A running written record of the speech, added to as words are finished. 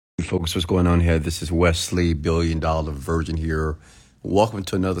folks, what's going on here? This is Wesley, $1 billion virgin here. Welcome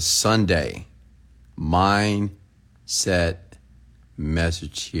to another Sunday mindset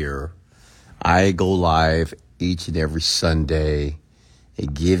message here. I go live each and every Sunday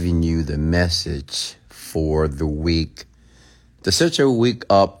giving you the message for the week to set your week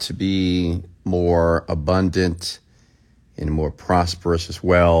up to be more abundant and more prosperous as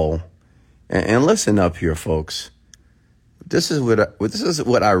well. And listen up here, folks. This is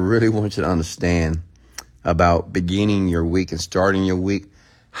what I really want you to understand about beginning your week and starting your week.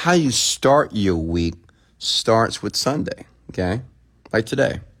 How you start your week starts with Sunday, okay? Like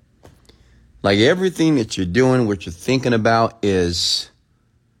today. Like everything that you're doing, what you're thinking about is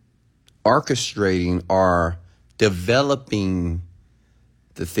orchestrating or developing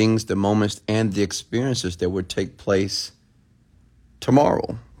the things, the moments, and the experiences that would take place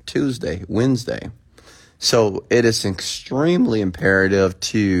tomorrow, Tuesday, Wednesday. So it is extremely imperative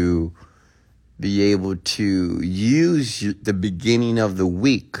to be able to use the beginning of the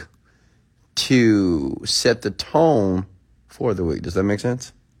week to set the tone for the week. Does that make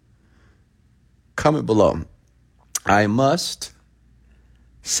sense? Comment below. I must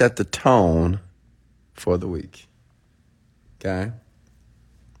set the tone for the week. Okay?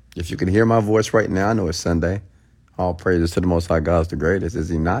 If you can hear my voice right now, I know it's Sunday. All praises to the Most High God is the greatest. Is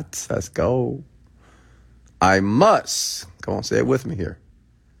he not? Let's go. I must, come on, say it with me here.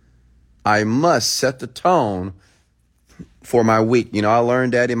 I must set the tone for my week. You know, I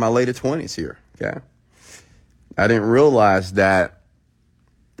learned that in my later 20s here, okay? I didn't realize that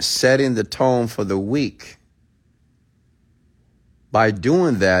setting the tone for the week, by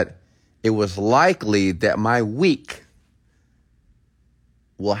doing that, it was likely that my week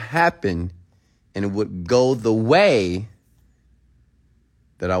will happen and it would go the way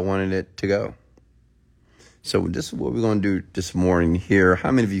that I wanted it to go. So this is what we're going to do this morning here. How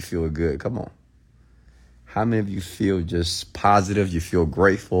many of you feel good? Come on. How many of you feel just positive? You feel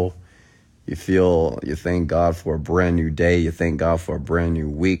grateful? You thank God for a brand new day. You thank God for a brand new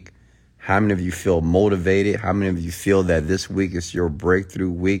week. How many of you feel motivated? How many of you feel that this week is your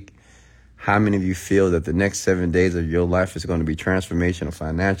breakthrough week? How many of you feel that the next 7 days of your life is going to be transformational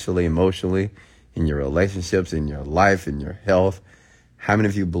financially, emotionally, in your relationships, in your life, in your health? How many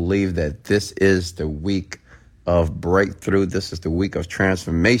of you believe that this is the week of breakthrough? This is the week of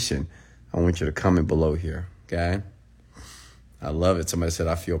transformation. I want you to comment below here, okay? I love it. Somebody said,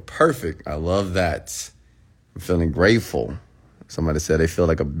 I feel perfect. I love that. I'm feeling grateful. Somebody said they feel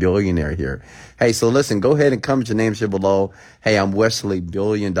like a billionaire here. Hey, so listen, go ahead and comment your names here below. Hey, I'm Wesley, $1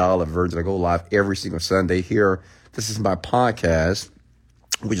 billion virgin. I go live every single Sunday here. This is my podcast,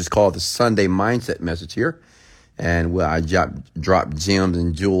 which is called the Sunday Mindset Message here. And where I drop gems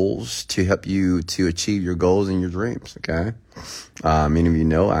and jewels to help you to achieve your goals and your dreams, okay? Many of you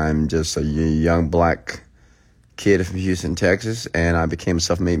know I'm just a young black kid from Houston, Texas, and I became a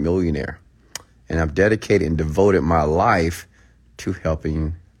self-made millionaire. And I've dedicated and devoted my life to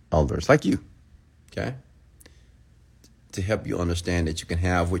helping others like you, okay? To help you understand that you can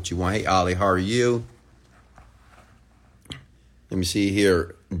have what you want. Hey, Ollie, how are you? Let me see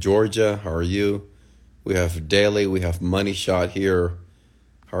here. Georgia, how are you? We have Daily, we have Money Shot here.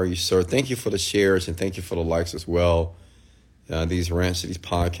 How are you, sir? Thank you for the shares and thank you for the likes as well. These rants, these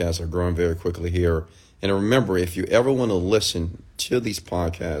podcasts are growing very quickly here. And remember, if you ever want to listen to these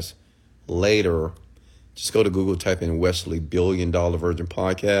podcasts later, just go to Google, type in Wesley $1 billion virgin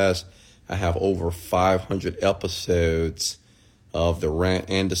podcast. I have over 500 episodes of the rant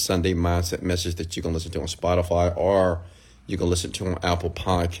and the Sunday mindset message that you can listen to on Spotify, or you can listen to on Apple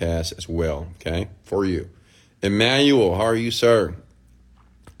Podcasts as well, okay, for you. Emmanuel, how are you, sir?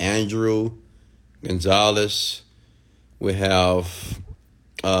 Andrew Gonzalez. We have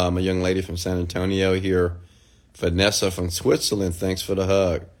a young lady from San Antonio here. Vanessa from Switzerland, thanks for the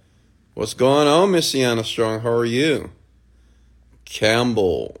hug. What's going on, Miss Sienna Strong? How are you?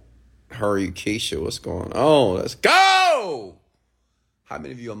 Campbell, how are you? Keisha, what's going on? Let's go! How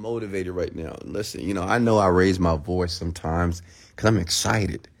many of you are motivated right now? Listen, you know I raise my voice sometimes because I'm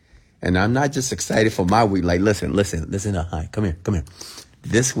excited. And I'm not just excited for my week. Like, listen. Hi, come here.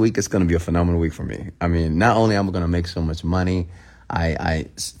 This week is going to be a phenomenal week for me. I mean, not only am I going to make so much money,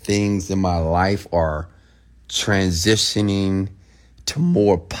 things in my life are transitioning to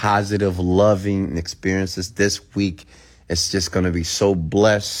more positive, loving experiences. This week, it's just going to be so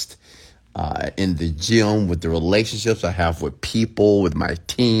blessed. In the gym, with the relationships I have with people, with my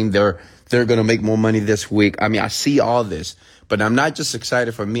team. They're going to make more money this week. I mean, I see all this, but I'm not just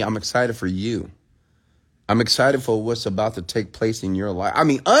excited for me. I'm excited for you. I'm excited for what's about to take place in your life. I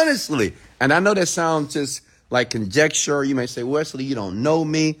mean, honestly, and I know that sounds just like conjecture. You may say, Wesley, you don't know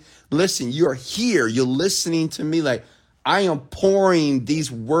me. Listen, you're here. You're listening to me. Like, I am pouring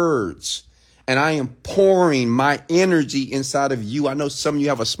these words and I am pouring my energy inside of you. I know some of you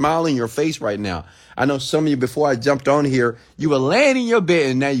have a smile in your face right now. I know some of you, before I jumped on here, you were laying in your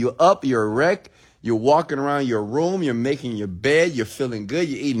bed and now you're up, you're erect. You're walking around your room. You're making your bed. You're feeling good.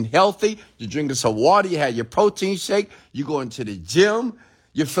 You're eating healthy. You're drinking some water. You had your protein shake. You're going to the gym.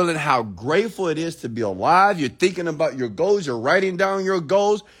 You're feeling how grateful it is to be alive. You're thinking about your goals. You're writing down your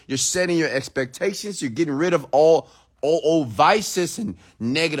goals. You're setting your expectations. You're getting rid of all old vices and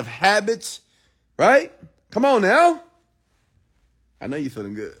negative habits, right? Come on now. I know you're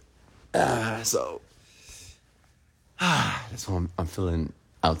feeling good. That's why I'm feeling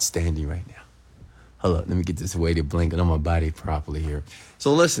outstanding right now. Hold up, let me get this weighted blanket on my body properly here.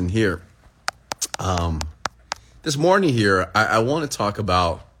 So listen here. This morning here, I want to talk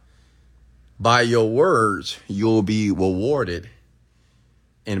about, by your words, you'll be rewarded.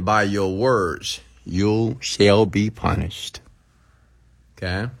 And by your words, you shall be punished.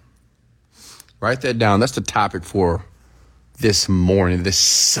 Okay? Write that down. That's the topic for this morning, this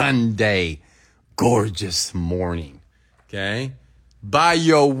Sunday, gorgeous morning. Okay? By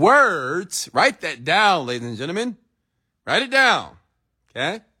your words, write that down, ladies and gentlemen. Write it down.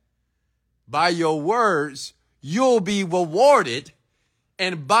 Okay? By your words, you'll be rewarded.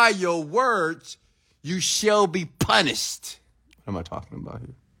 And by your words, you shall be punished. What am I talking about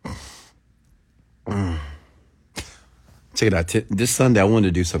here? Check it out. This Sunday, I want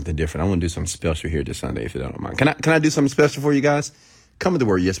to do something different. I want to do something special here this Sunday, if you don't mind. Can I do something special for you guys? Come with the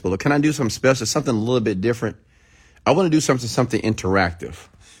word yes below. Can I do something special, something a little bit different? I want to do something interactive.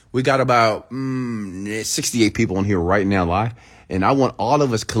 We got about 68 people on here right now live, and I want all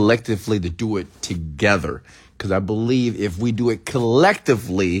of us collectively to do it together, because I believe if we do it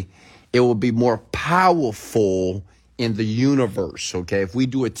collectively, it will be more powerful in the universe, okay? If we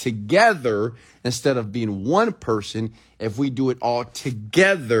do it together, instead of being one person, if we do it all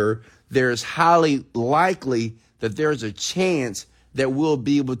together, there's highly likely that there's a chance that we'll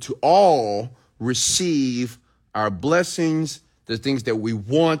be able to all receive our blessings, the things that we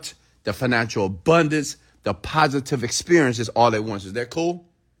want, the financial abundance, the positive experiences all at once. Is that cool?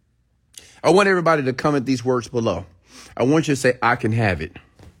 I want everybody to comment these words below. I want you to say, I can have it.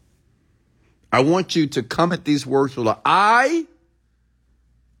 I want you to comment these words below. I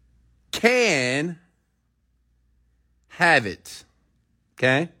can have it.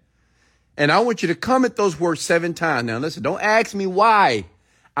 Okay? And I want you to comment those words 7 times. Now, listen, don't ask me why.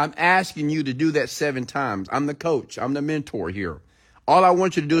 I'm asking you to do that 7 times. I'm the coach. I'm the mentor here. All I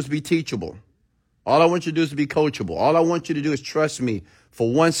want you to do is be teachable. All I want you to do is to be coachable. All I want you to do is trust me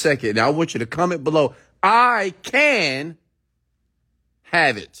for 1 second. And I want you to comment below, I can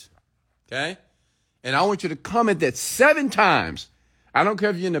have it. Okay? And I want you to comment that 7 times. I don't care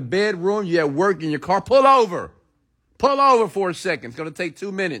if you're in the bedroom, you're at work, in your car. Pull over. Pull over for a second. It's going to take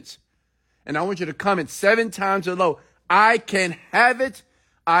 2 minutes. And I want you to comment 7 times below, I can have it.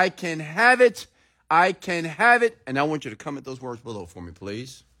 I can have it. I can have it. And I want you to comment those words below for me,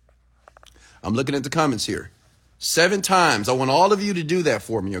 please. I'm looking at the comments here. 7 times. I want all of you to do that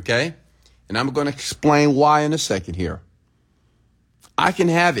for me, okay? And I'm going to explain why in a second here. I can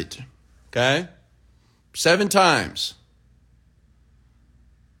have it, okay? 7 times.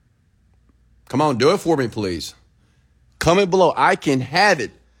 Come on, do it for me, please. Comment below. I can have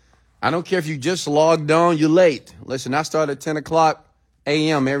it. I don't care if you just logged on, you're late. Listen, I start at 10 o'clock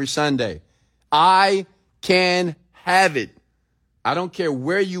a.m. every Sunday. I can have it. I don't care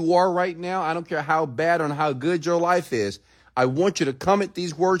where you are right now. I don't care how bad or how good your life is. I want you to comment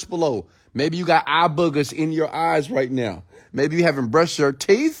these words below. Maybe you got eye boogers in your eyes right now. Maybe you haven't brushed your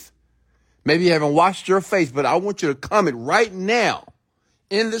teeth. Maybe you haven't washed your face. But I want you to comment right now.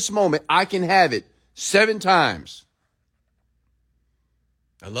 In this moment, I can have it 7 times.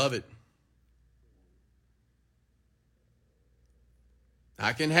 I love it.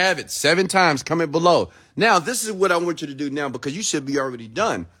 I can have it 7 times. Comment below. Now, this is what I want you to do now, because you should be already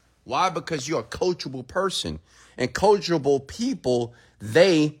done. Why? Because you're a coachable person. And coachable people,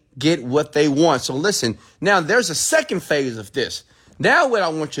 they get what they want. So listen, now there's a second phase of this. Now what I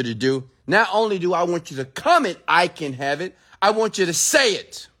want you to do, not only do I want you to comment, I can have it, I want you to say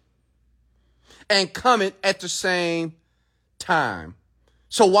it. And comment at the same time.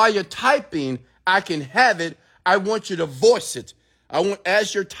 So while you're typing, I can have it, I want you to voice it.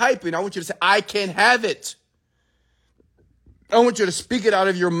 As you're typing, I want you to say, I can have it. I want you to speak it out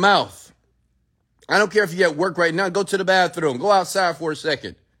of your mouth. I don't care if you're at work right now. Go to the bathroom. Go outside for a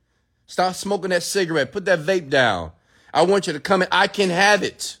second. Stop smoking that cigarette. Put that vape down. I want you to comment, I can have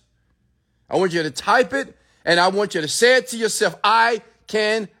it. I want you to type it, And I want you to say it to yourself. I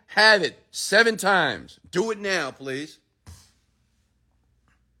can have it 7 times. Do it now, please.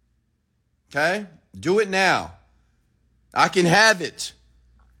 Okay? Do it now. I can have it.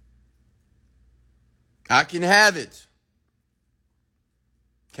 I can have it.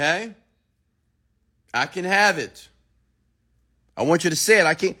 Okay? I can have it. I want you to say it.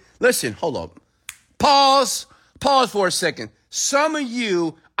 I can't. Listen, hold up. Pause. Pause for a second. Some of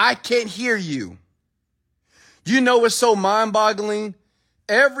you, I can't hear you. You know what's so mind-boggling?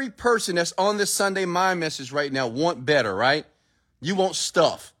 Every person that's on this Sunday Mind Message right now want better, right? You want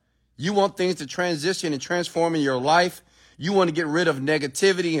stuff. You want things to transition and transform in your life. You want to get rid of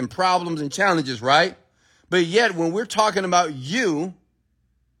negativity and problems and challenges, right? But yet, when we're talking about you,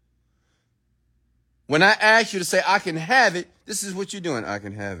 when I ask you to say, I can have it, this is what you're doing. I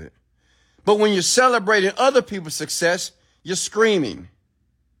can have it. But when you're celebrating other people's success, you're screaming.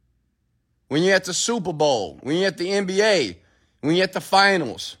 When you're at the Super Bowl, when you're at the NBA, when you're at the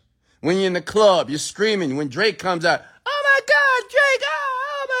finals, when you're in the club, you're screaming. When Drake comes out, oh my God, Drake,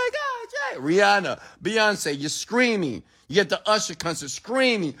 oh my God, Drake. Rihanna, Beyonce, you're screaming. You get the Usher concert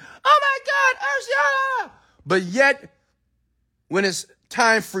screaming, oh my God, Usher. But yet, when it's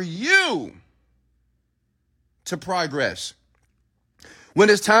time for you to progress, when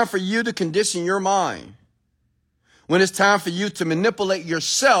it's time for you to condition your mind, when it's time for you to manipulate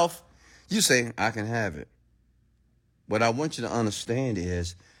yourself, you say, I can have it. What I want you to understand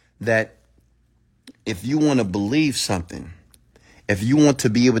is that if you want to believe something, if you want to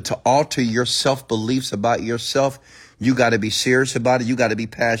be able to alter your self-beliefs about yourself, you got to be serious about it. You got to be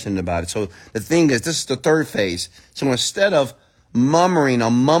passionate about it. So the thing is, this is the third phase. So instead of murmuring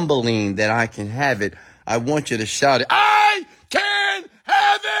or mumbling that I can have it, I want you to shout it. I can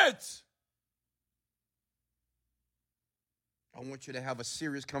have it. I want you to have a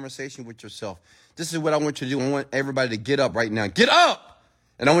serious conversation with yourself. This is what I want you to do. I want everybody to get up right now. Get up!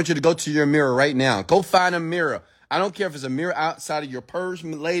 And I want you to go to your mirror right now. Go find a mirror. I don't care if it's a mirror outside of your purse,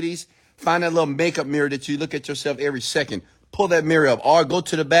 ladies. Find that little makeup mirror that you look at yourself every second. Pull that mirror up or go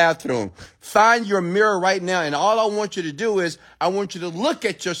to the bathroom. Find your mirror right now. And all I want you to do is I want you to look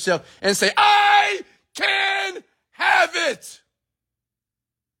at yourself and say, I can have it.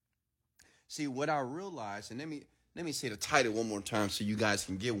 See, what I realized, and let me say the title one more time so you guys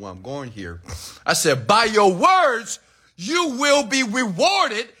can get where I'm going here. I said, by your words, you will be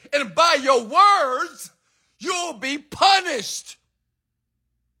rewarded. And by your words, you'll be punished.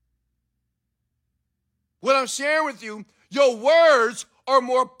 What I'm sharing with you, your words are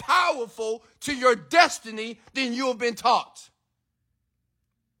more powerful to your destiny than you have been taught.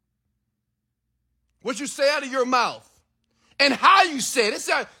 What you say out of your mouth and how you say it.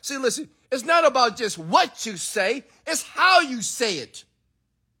 Listen, it's not about just what you say, it's how you say it.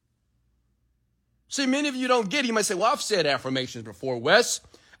 See, many of you don't get it. You might say, well, I've said affirmations before, Wes.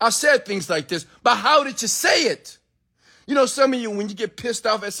 I've said things like this, but how did you say it? You know, some of you, when you get pissed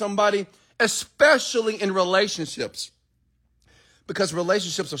off at somebody, especially in relationships, because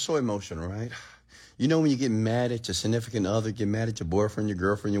relationships are so emotional, right? You know, when you get mad at your significant other, get mad at your boyfriend, your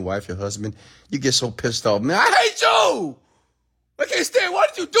girlfriend, your wife, your husband, you get so pissed off. Man, I hate you. I can't stand. Why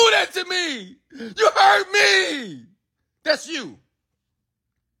did you do that to me? You hurt me. That's you.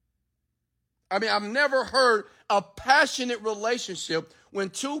 I mean, I've never heard a passionate relationship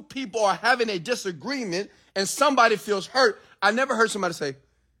when two people are having a disagreement and somebody feels hurt. I never heard somebody say,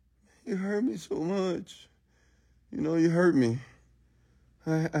 you hurt me so much. You know, you hurt me.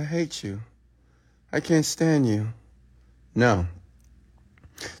 I hate you. I can't stand you. No.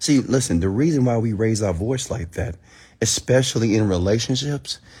 See, listen, the reason why we raise our voice like that, especially in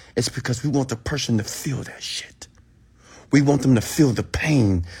relationships, is because we want the person to feel that shit. We want them to feel the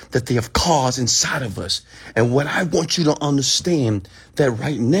pain that they have caused inside of us. And what I want you to understand that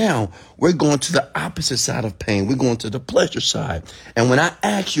right now, we're going to the opposite side of pain. We're going to the pleasure side. And when I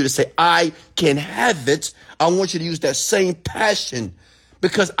ask you to say, I can have it, I want you to use that same passion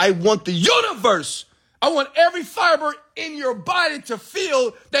because I want the universe. I want every fiber in your body to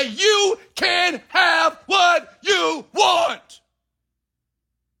feel that you can have what you want.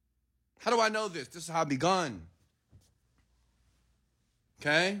 How do I know this? This is how I begun.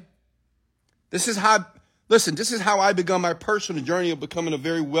 Okay? This is how I begun my personal journey of becoming a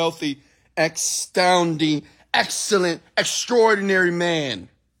very wealthy, astounding, excellent, extraordinary man.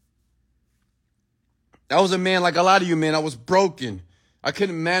 I was a man like a lot of you men. I was broken. I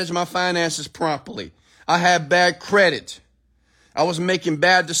couldn't manage my finances properly. I had bad credit. I was making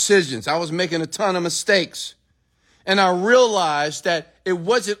bad decisions. I was making a ton of mistakes. And I realized that it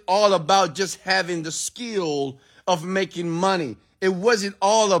wasn't all about just having the skill of making money. It wasn't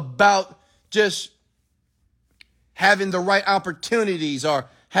all about just having the right opportunities or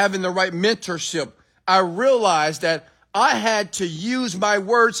having the right mentorship, I realized that I had to use my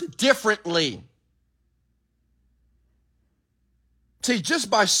words differently. See,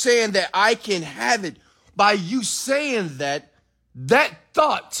 just by saying that I can have it, by you saying that, that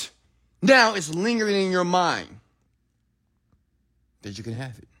thought now is lingering in your mind that you can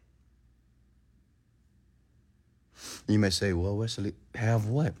have it. You may say, well, Wesley, have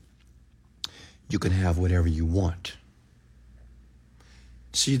what? You can have whatever you want.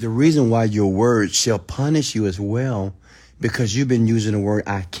 See, the reason why your words shall punish you as well, because you've been using the word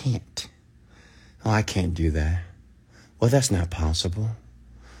I can't. Oh, I can't do that. Well, that's not possible.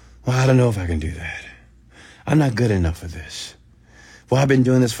 Well, I don't know if I can do that. I'm not good enough for this. Well, I've been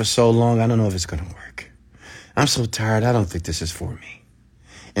doing this for so long, I don't know if it's going to work. I'm so tired, I don't think this is for me.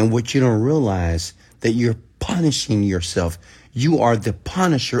 And what you don't realize, that you're punishing yourself. You are the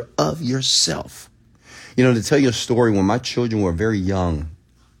punisher of yourself. You know, to tell you a story, when my children were very young,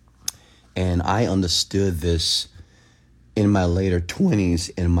 and I understood this in my later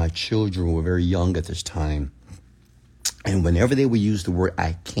 20s, and my children were very young at this time. And whenever they would use the word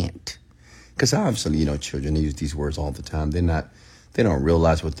I can't, because obviously, you know, children, they use these words all the time. They don't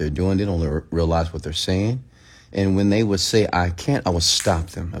realize what they're doing. They don't realize what they're saying. And when they would say I can't, I would stop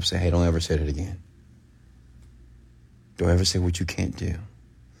them. I would say, hey, don't ever say that again. Don't ever say what you can't do.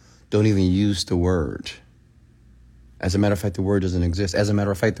 Don't even use the word. As a matter of fact, the word doesn't exist. As a matter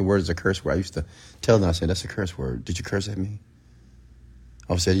of fact, the word is a curse word. I used to tell them, I said, that's a curse word. Did you curse at me?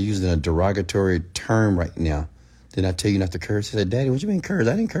 I said, you're using a derogatory term right now. Did I tell you not to curse? He said, Daddy, what you mean curse?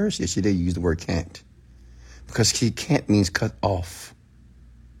 I didn't curse. Yes, you did. You used the word can't. Because can't means cut off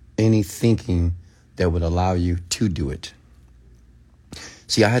any thinking that would allow you to do it.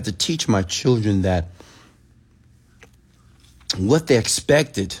 See, I had to teach my children that what they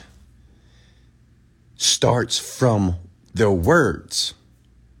expected starts from their words.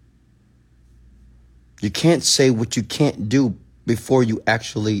 You can't say what you can't do before you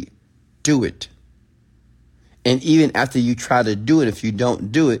actually do it. And even after you try to do it, if you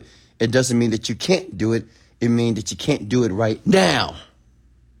don't do it, it doesn't mean that you can't do it. It means that you can't do it right now.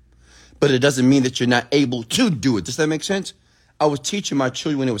 But it doesn't mean that you're not able to do it. Does that make sense? I was teaching my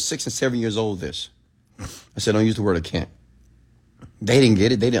children when they were 6 and 7 years old this. I said, don't use the word I can't. They didn't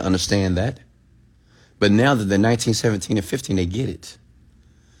get it. They didn't understand that. But now that they're 19, 17, and 15, they get it.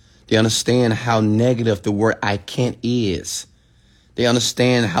 They understand how negative the word I can't is. They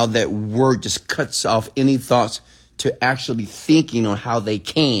understand how that word just cuts off any thoughts to actually thinking on how they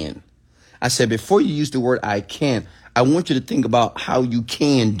can. I said, before you use the word I can, I want you to think about how you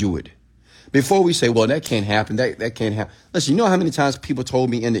can do it. Before we say, well, that can't happen, that can't happen. Listen, you know how many times people told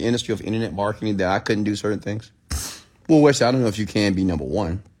me in the industry of internet marketing that I couldn't do certain things? Well, Wes, I don't know if you can be number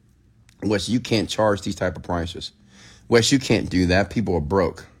one. Wes, you can't charge these type of prices. Wes, you can't do that. People are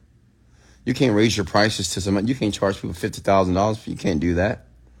broke. You can't raise your prices to someone. You can't charge people $50,000. You can't do that.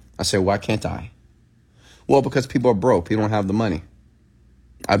 I said, why can't I? Well, because people are broke. People don't have the money.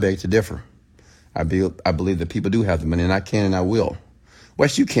 I beg to differ. I believe that people do have the money, and I can and I will.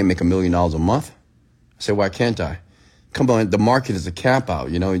 Wes, you can't make $1 million a month. I said, why can't I? Come on, the market is a cap out.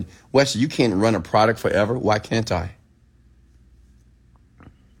 You know, Wes, you can't run a product forever. Why can't I?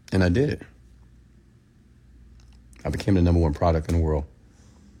 And I did it. I became the number one product in the world.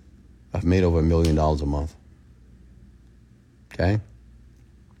 I've made over $1 million a month. Okay?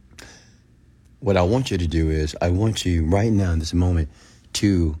 What I want you to do is, I want you right now in this moment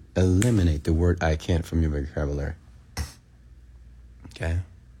to eliminate the word I can't from your vocabulary. Okay?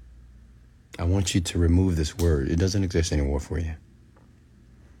 I want you to remove this word. It doesn't exist anymore for you.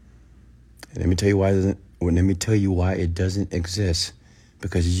 And let me tell you why it doesn't exist.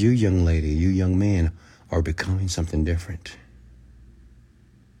 Because you, young lady, you young man, are becoming something different.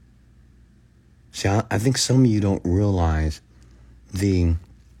 See, I think some of you don't realize the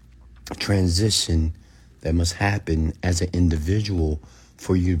transition that must happen as an individual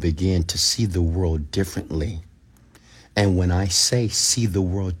for you to begin to see the world differently. And when I say see the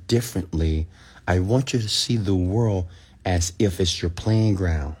world differently, I want you to see the world as if it's your playing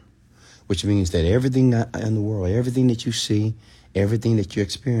ground, which means that everything in the world, everything that you see, everything that you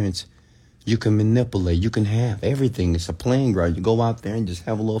experience, you can manipulate. You can have everything. It's a playing ground. You go out there and just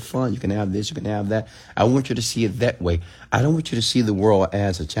have a little fun. You can have this. You can have that. I want you to see it that way. I don't want you to see the world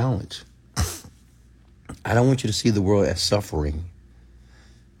as a challenge. I don't want you to see the world as suffering.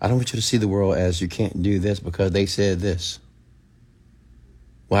 I don't want you to see the world as you can't do this because they said this.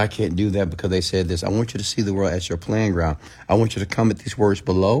 Well, I can't do that because they said this. I want you to see the world as your playing ground. I want you to comment these words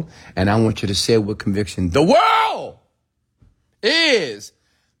below, and I want you to say it with conviction. The world is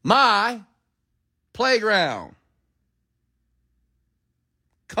my playground.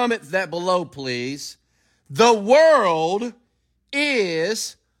 comment that below, please. The world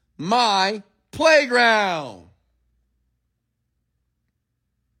is my playground.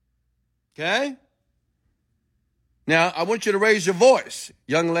 Okay? Now, I want you to raise your voice,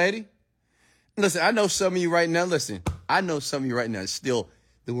 young lady. Listen, I know some of you right now, still,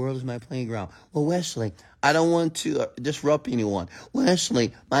 the world is my playground. Well, Wesley, I don't want to disrupt anyone.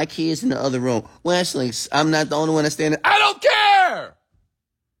 Wesley, my kid's in the other room. Wesley, I'm not the only one that's standing. I don't care.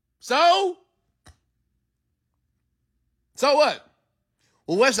 So what?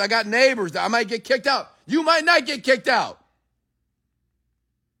 Well, Wesley, I got neighbors that I might get kicked out. You might not get kicked out.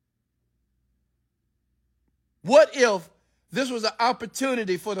 What if this was an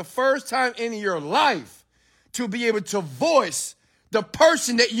opportunity for the first time in your life to be able to voice the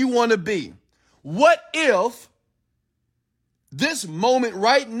person that you want to be? What if this moment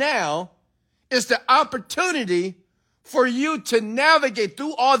right now is the opportunity for you to navigate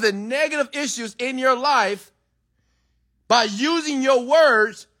through all the negative issues in your life by using your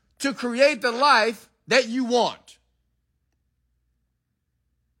words to create the life that you want?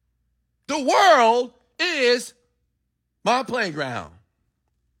 The world is my playground.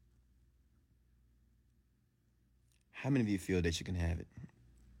 How many of you feel that you can have it?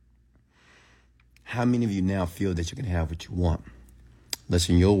 How many of you now feel that you can have what you want?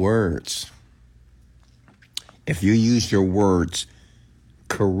 Listen, your words. If you use your words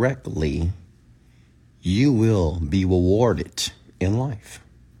correctly, you will be rewarded in life.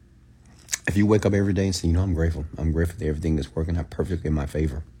 If you wake up every day and say, I'm grateful. I'm grateful that everything is working out perfectly in my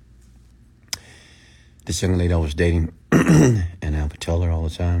favor. This young lady I was dating, and I would tell her all the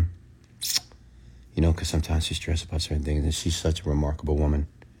time, because sometimes she's stressed about certain things, and she's such a remarkable woman.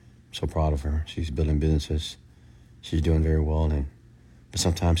 I'm so proud of her. She's building businesses. She's doing very well, but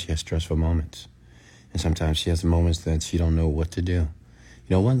sometimes she has stressful moments, and sometimes she has moments that she don't know what to do.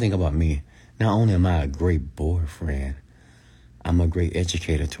 One thing about me, not only am I a great boyfriend, I'm a great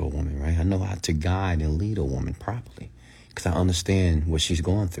educator to a woman, right? I know how to guide and lead a woman properly because I understand what she's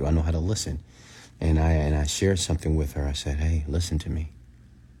going through. I know how to listen. And I shared something with her. I said, hey, listen to me.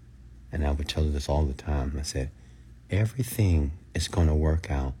 And I would tell her this all the time. I said, everything is going to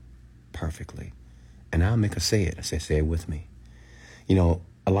work out perfectly. And I'll make her say it. I said, say it with me.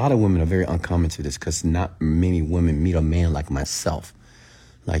 A lot of women are very uncommon to this because not many women meet a man like myself.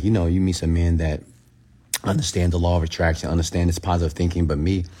 Like, you meet some men that understand the law of attraction, understand this positive thinking. But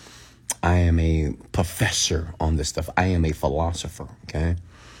me, I am a professor on this stuff. I am a philosopher, okay?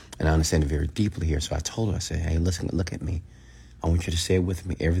 And I understand it very deeply here. So I told her, I said, hey, listen, look at me. I want you to say it with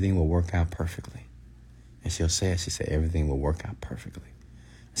me. Everything will work out perfectly. And she'll say it. She said, everything will work out perfectly.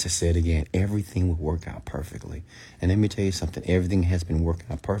 I said, say it again. Everything will work out perfectly. And let me tell you something. Everything has been working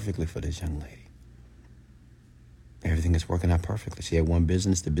out perfectly for this young lady. Everything is working out perfectly. She had one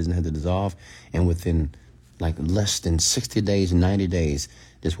business. The business had to dissolve. And within like less than 60 days, 90 days,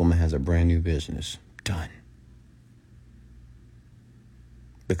 this woman has a brand new business. Done.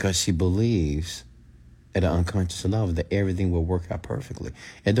 Because she believes at an unconscious level that everything will work out perfectly.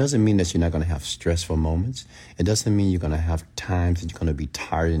 It doesn't mean that you're not going to have stressful moments. It doesn't mean you're going to have times that you're going to be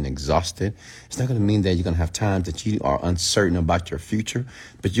tired and exhausted. It's not going to mean that you're going to have times that you are uncertain about your future.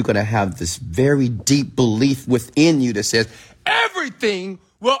 But you're going to have this very deep belief within you that says, everything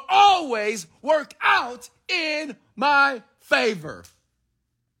will always work out in my favor.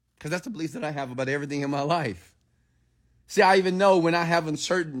 Because that's the belief that I have about everything in my life. See, I even know when I have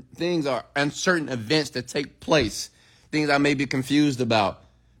uncertain things or uncertain events that take place, things I may be confused about.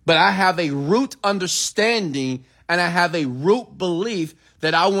 But I have a root understanding and I have a root belief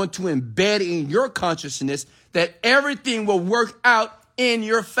that I want to embed in your consciousness that everything will work out in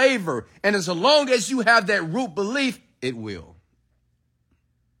your favor. And as long as you have that root belief, it will.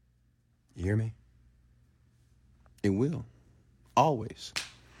 You hear me? It will. Always.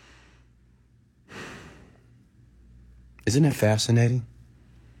 Isn't it fascinating?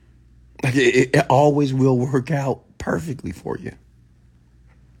 Like it always will work out perfectly for you.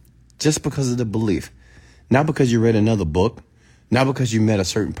 Just because of the belief. Not because you read another book. Not because you met a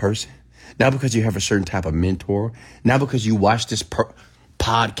certain person. Not because you have a certain type of mentor. Not because you watch this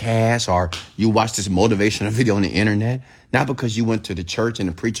podcast or you watch this motivational video on the internet. Not because you went to the church and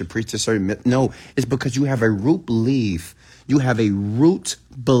the preacher preached a certain... No, it's because you have a root belief. You have a root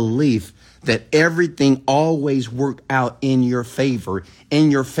belief that everything always works out in your favor.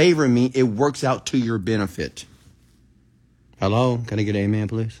 In your favor means it works out to your benefit. Hello? Can I get an amen,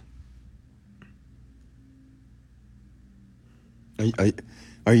 please?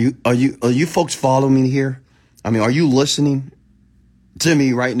 Are you folks following me here? I mean, are you listening to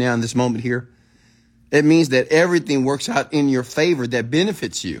me right now in this moment here? It means that everything works out in your favor that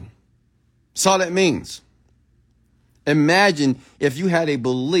benefits you. That's all that means. Imagine if you had a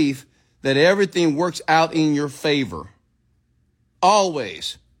belief that everything works out in your favor.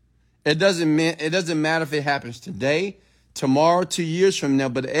 Always. It doesn't matter if it happens today, tomorrow, 2 years from now,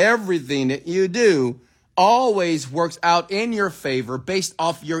 but everything that you do always works out in your favor based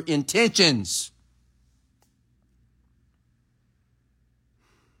off your intentions.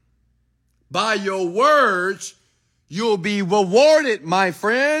 By your words, you'll be rewarded, my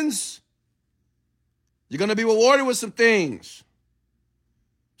friends. You're going to be rewarded with some things.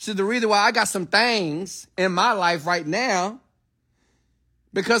 See, the reason why I got some things in my life right now,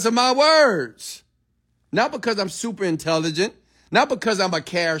 because of my words. Not because I'm super intelligent. Not because I'm a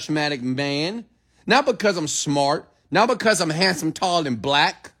charismatic man. Not because I'm smart. Not because I'm handsome, tall, and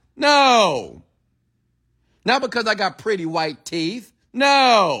black. No. Not because I got pretty white teeth.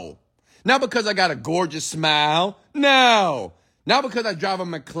 No. Not because I got a gorgeous smile. No. Not because I drive a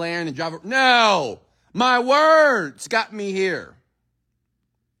McLaren and drive a... No. My words got me here.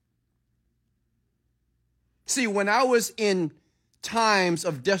 See, when I was in times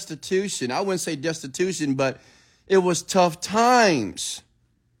of destitution, I wouldn't say destitution, but it was tough times.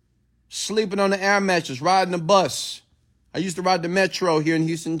 Sleeping on the air mattress, riding the bus. I used to ride the Metro here in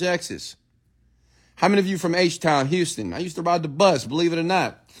Houston, Texas. How many of you from H-Town, Houston? I used to ride the bus, believe it or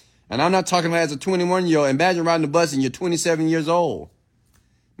not. And I'm not talking about as a 21-year-old. Imagine riding the bus and you're 27 years old.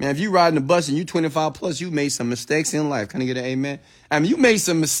 Man, if you riding the bus and you 25 plus, you made some mistakes in life. Can I get an amen? I mean, you made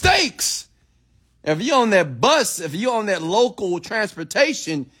some mistakes. If you're on that bus, if you're on that local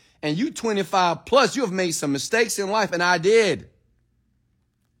transportation and you 25 plus, you have made some mistakes in life, and I did.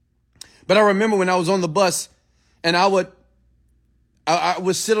 But I remember when I was on the bus and I would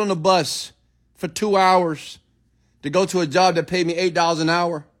sit on the bus for 2 hours to go to a job that paid me $8 an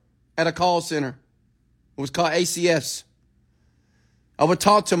hour at a call center. It was called ACS. I would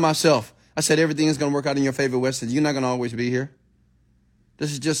talk to myself. I said, everything is going to work out in your favor, Weston. You're not going to always be here.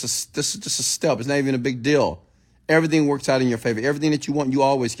 This is just a step. It's not even a big deal. Everything works out in your favor. Everything that you want, you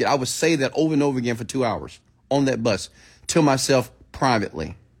always get. I would say that over and over again for 2 hours on that bus to myself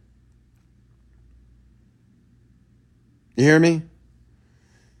privately. You hear me?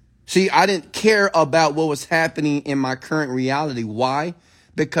 See, I didn't care about what was happening in my current reality. Why?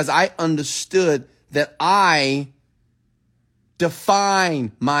 Because I understood that I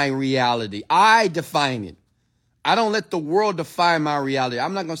define my reality. I define it. I don't let the world define my reality.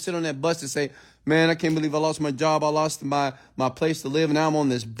 I'm not going to sit on that bus and say, man, I can't believe I lost my job. I lost my place to live. And now I'm on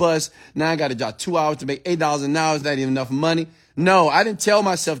this bus. Now I got to drive 2 hours to make $8 an hour. It's not even enough money. No, I didn't tell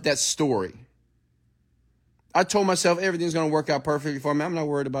myself that story. I told myself everything's going to work out perfectly for me. I'm not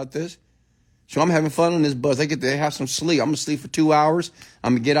worried about this. So I'm having fun on this bus. I get to have some sleep. I'm going to sleep for 2 hours.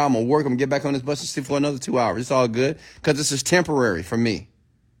 I'm going to get out. I'm going to work. I'm going to get back on this bus and sleep for another 2 hours. It's all good because this is temporary for me.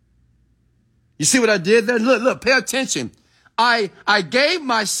 You see what I did there? Look, pay attention. I gave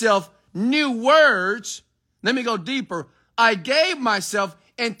myself new words. Let me go deeper. I gave myself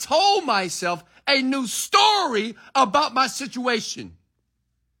and told myself a new story about my situation.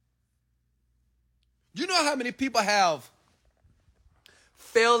 You know how many people have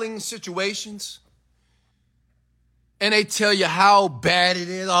failing situations? And they tell you how bad it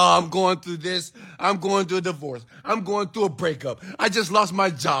is. Oh, I'm going through this. I'm going through a divorce. I'm going through a breakup. I just lost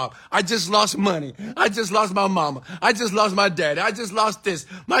my job. I just lost money. I just lost my mama. I just lost my daddy. I just lost this.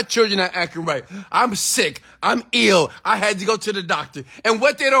 My children are acting right. I'm sick. I'm ill. I had to go to the doctor. And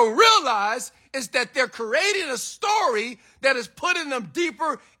what they don't realize is that they're creating a story that is putting them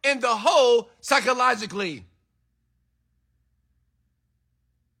deeper in the hole psychologically.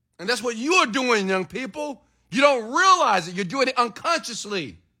 And that's what you are doing, young people. You don't realize it. You're doing it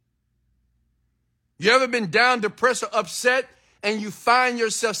unconsciously. You ever been down, depressed, or upset, and you find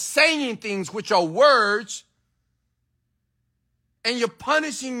yourself saying things which are words, and you're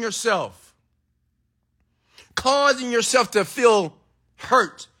punishing yourself, causing yourself to feel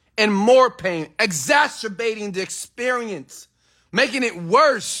hurt and more pain, exacerbating the experience, making it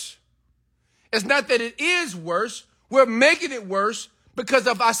worse. It's not that it is worse. We're making it worse because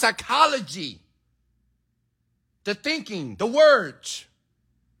of our psychology. The thinking, the words.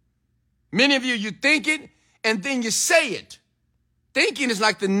 Many of you think it and then you say it. Thinking is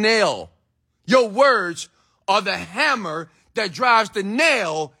like the nail. Your words are the hammer that drives the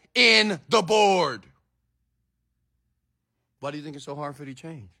nail in the board. Why do you think it's so hard for you to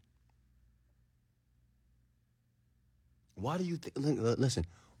change? Why do you think, listen,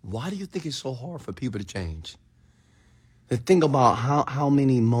 why do you think it's so hard for people to change? Think about how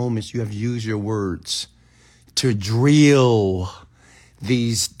many moments you have used your words to drill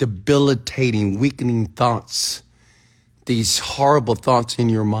these debilitating, weakening thoughts, these horrible thoughts in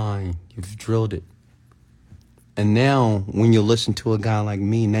your mind. You've drilled it. And now when you listen to a guy like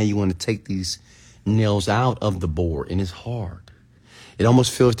me, now you want to take these nails out of the board, and it's hard. It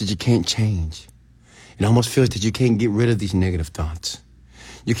almost feels that you can't change. It almost feels that you can't get rid of these negative thoughts.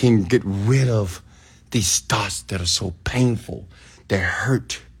 You can't get rid of these thoughts that are so painful, that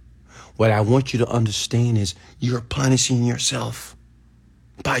hurt. What I want you to understand is you're punishing yourself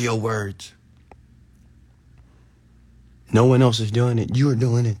by your words. No one else is doing it. You're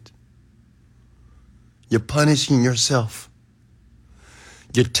doing it. You're punishing yourself.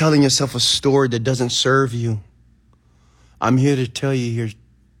 You're telling yourself a story that doesn't serve you. I'm here to tell you here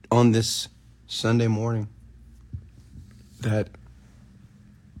on this Sunday morning that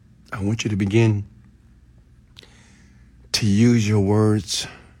I want you to begin to use your words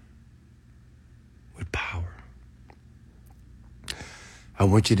with power. I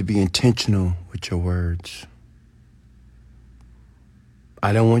want you to be intentional with your words.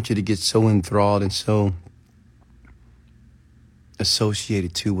 I don't want you to get so enthralled and so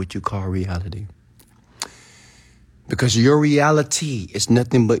associated to what you call reality. Because your reality is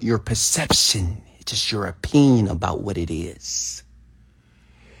nothing but your perception. It's just your opinion about what it is.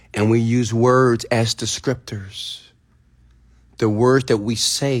 And we use words as descriptors. The words that we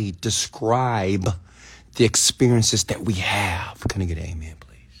say describe the experiences that we have. Can I get an amen,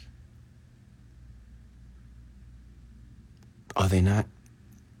 please? Are they not?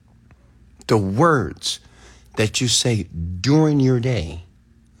 The words that you say during your day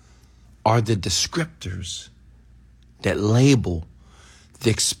are the descriptors that label the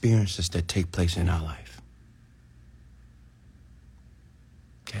experiences that take place in our life.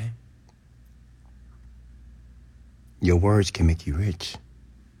 Okay? Your words can make you rich.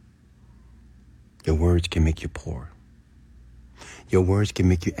 Your words can make you poor. Your words can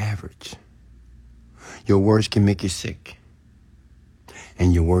make you average. Your words can make you sick.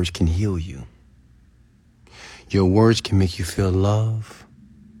 And your words can heal you. Your words can make you feel love.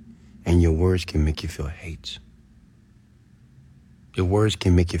 And your words can make you feel hate. Your words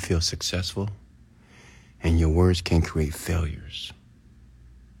can make you feel successful. And your words can create failures.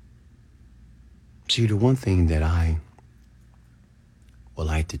 See, the one thing that I would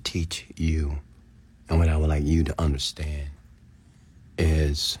like to teach you, and what I would like you to understand,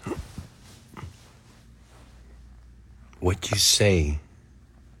 is what you say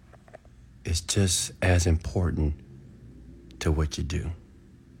is just as important to what you do.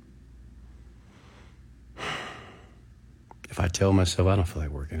 If I tell myself I don't feel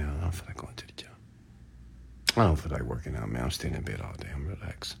like working out, I don't feel like going to the gym. I don't feel like working out, man. I'm staying in bed all day. I'm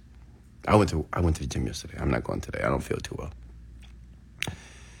relaxed. I went to the gym yesterday. I'm not going today. I don't feel too well.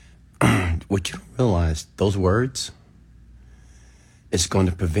 What you don't realize, those words, it's going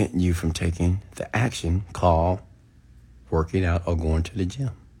to prevent you from taking the action called working out or going to the gym.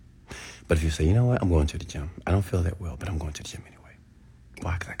 But if you say, you know what, I'm going to the gym. I don't feel that well, but I'm going to the gym anyway.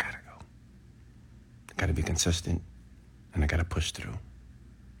 Why? Because I got to go. I got to be consistent, and I got to push through.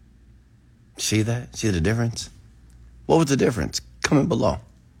 See that? See the difference? What was the difference? Comment below.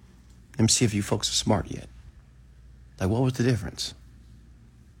 Let me see if you folks are smart yet. Like, what was the difference?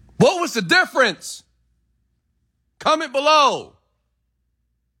 What was the difference? Comment below.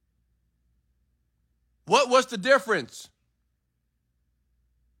 What was the difference?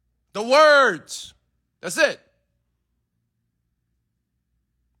 The words. That's it.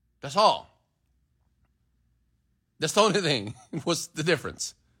 That's all. That's the only thing. What's the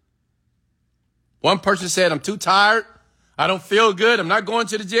difference? One person said, I'm too tired. I don't feel good. I'm not going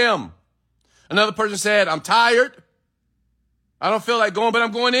to the gym. Another person said, I'm tired. I don't feel like going, but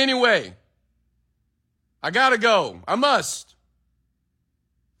I'm going anyway. I gotta go. I must.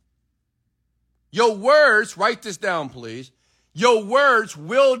 Your words, write this down, please. Your words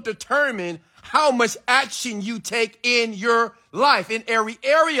will determine how much action you take in your life, in every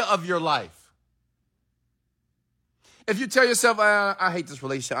area of your life. If you tell yourself, I hate this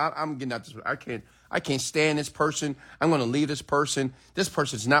relationship, I'm getting out this, I can't stand this person, I'm going to leave this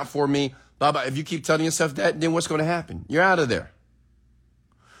person's not for me, blah, blah. If you keep telling yourself that, then what's going to happen? You're out of there.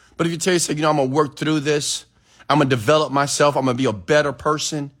 But if you tell yourself, I'm going to work through this, I'm going to develop myself, I'm going to be a better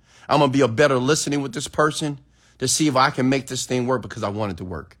person, I'm going to be a better listening with this person to see if I can make this thing work because I want it to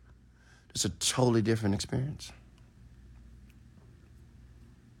work. It's a totally different experience.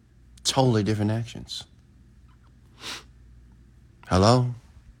 Totally different actions. Hello?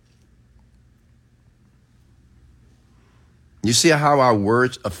 You see how our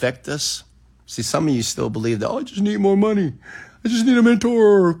words affect us? See, some of you still believe that, I just need more money. I just need a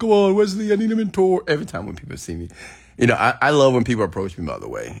mentor. Come on, Wesley, I need a mentor. Every time when people see me, I love when people approach me, by the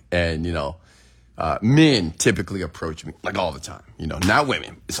way. And, men typically approach me like all the time, not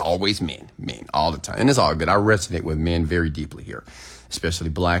women. It's always men all the time. And it's all good. I resonate with men very deeply here, especially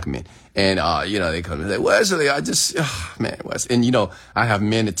black men. And, they come and say, Wesley, Wes. And, I have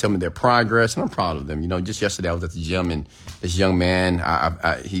men that tell me their progress, and I'm proud of them. Just yesterday I was at the gym, and this young man,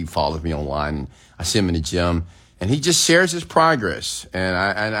 he follows me online, and I see him in the gym, and he just shares his progress. And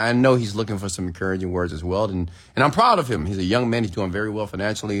I know he's looking for some encouraging words as well. And I'm proud of him. He's a young man. He's doing very well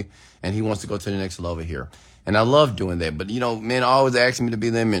financially, and he wants to go to the next level here. And I love doing that. But, men always ask me to be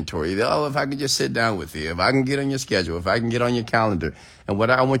their mentor. If I could just sit down with you, if I can get on your schedule, if I can get on your calendar. And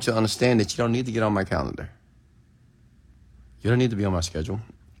what I want you to understand that you don't need to get on my calendar. You don't need to be on my schedule.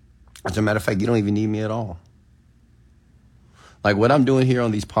 As a matter of fact, you don't even need me at all. Like what I'm doing here on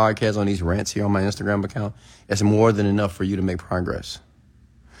these podcasts, on these rants here on my Instagram account, it's more than enough for you to make progress.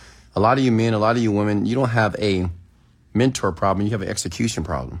 A lot of you men, a lot of you women, you don't have a mentor problem. You have an execution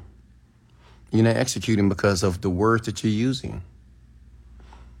problem. You're not executing because of the words that you're using.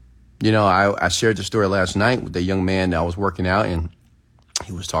 I shared the story last night with the young man that I was working out, and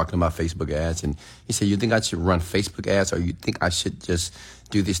he was talking about Facebook ads. And he said, you think I should run Facebook ads, or you think I should just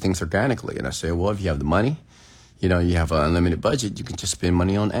do these things organically? And I said, well, if you have the money, you have an unlimited budget, you can just spend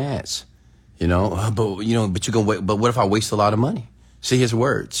money on ads, but you can wait. But what if I waste a lot of money? See his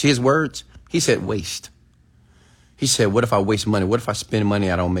words. He said waste. He said, what if I waste money? What if I spend money,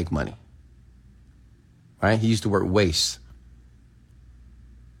 I don't make money? Right? He used the word waste.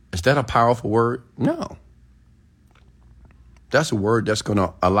 Is that a powerful word? No. That's a word that's going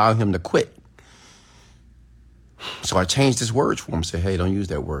to allow him to quit. So I changed his words for him. Said, hey, don't use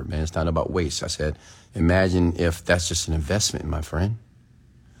that word, man. It's not about waste. I said, imagine if that's just an investment, my friend.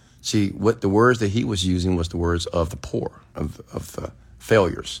 See, what the words that he was using was the words of the poor, of the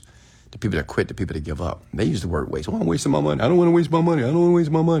failures, the people that quit, the people that give up. They use the word waste. Well, I'm wasting my money. I don't want to waste my money.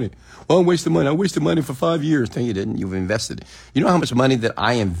 Well, I'm wasting money. I wasted money for 5 years. No, you didn't. You've invested. You know how much money that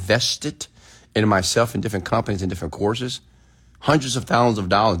I invested in myself in different companies and different courses? Hundreds of thousands of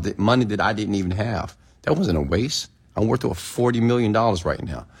dollars, money that I didn't even have. That wasn't a waste. I'm worth over $40 million right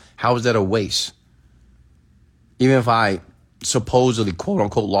now. How is that a waste? Even if I supposedly, quote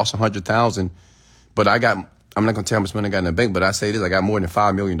unquote, lost 100,000, but I'm not going to tell how much money I got in the bank, but I say this, I got more than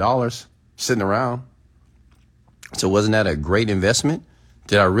 $5 million sitting around. So wasn't that a great investment?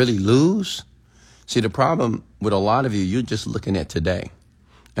 Did I really lose? See, the problem with a lot of you, you're just looking at today.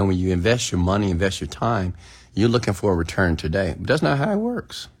 And when you invest your money, invest your time, you're looking for a return today. But that's not how it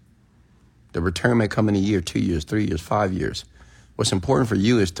works. The return may come in a year, 2 years, 3 years, 5 years. What's important for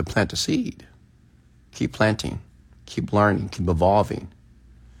you is to plant a seed. Keep planting, keep learning, keep evolving.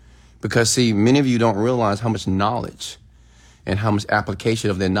 Because, see, many of you don't realize how much knowledge and how much application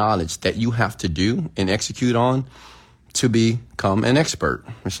of that knowledge that you have to do and execute on to become an expert.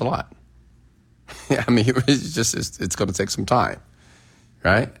 It's a lot. It's going to take some time,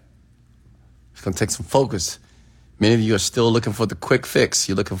 right? It's going to take some focus. Many of you are still looking for the quick fix.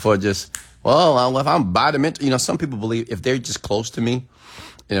 You're looking for just, if I'm by the mentor, some people believe if they're just close to me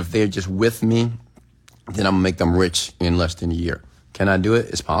and if they're just with me, then I'm going to make them rich in less than a year. Can I do it?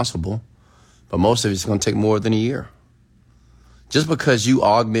 It's possible. But most of it's going to take more than a year. Just because you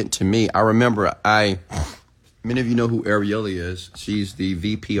augment to me, I remember many of you know who Ariella is. She's the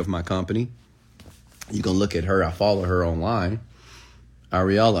VP of my company. You can look at her. I follow her online,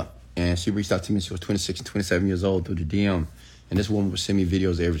 Ariella. And she reached out to me. She was 26 and 27 years old through the DM. And this woman would send me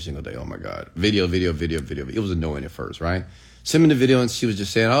videos every single day. Oh, my God. Video. It was annoying at first, right? Send me the video, and she was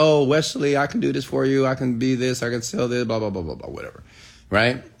just saying, oh, Wesley, I can do this for you. I can be this. I can sell this, blah, blah, blah, blah, blah, whatever,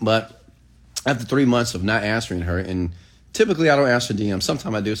 right? But after 3 months of not answering her, and typically I don't answer DMs.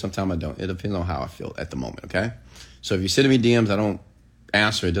 Sometimes I do, sometimes I don't. It depends on how I feel at the moment, okay? So if you send me DMs, I don't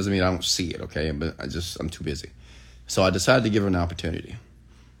answer. It doesn't mean I don't see it, okay? But I'm too busy. So I decided to give her an opportunity.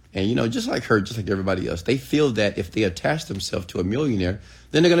 And, just like her, just like everybody else, they feel that if they attach themselves to a millionaire,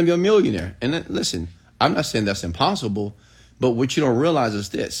 then they're going to be a millionaire. And then, listen, I'm not saying that's impossible, but what you don't realize is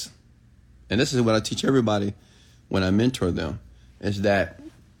this, and this is what I teach everybody when I mentor them, is that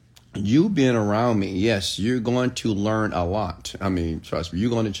you being around me, yes, you're going to learn a lot. Trust me, you're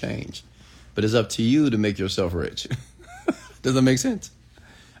going to change. But it's up to you to make yourself rich. Does that make sense?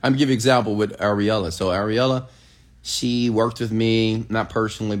 I'm going to give you an example with Ariella. So Ariella, she worked with me, not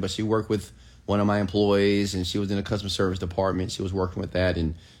personally, but she worked with one of my employees, and she was in the customer service department. She was working with that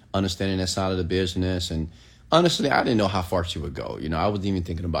and understanding that side of the business. And honestly, I didn't know how far she would go. I wasn't even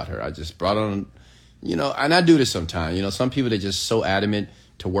thinking about her. I just brought on, and I do this sometimes. Some people, they're just so adamant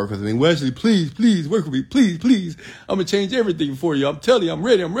to work with me. Wesley, please work with me. Please. I'm going to change everything for you. I'm telling you, I'm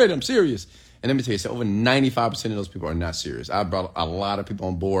ready. I'm serious. And let me tell you, so over 95% of those people are not serious. I brought a lot of people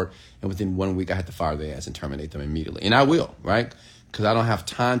on board, and within 1 week, I had to fire their ass and terminate them immediately. And I will, right? Because I don't have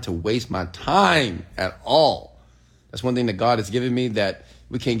time to waste my time at all. That's one thing that God has given me that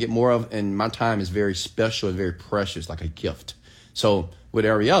we can't get more of, and my time is very special and very precious, like a gift. So with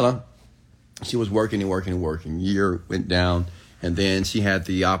Ariella, she was working and working and working. Year went down, and then she had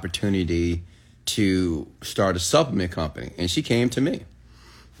the opportunity to start a supplement company, and she came to me.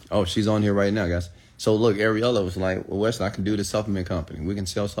 Oh, she's on here right now, guys. So look, Ariella was like, well, Wesley, I can do the supplement company. We can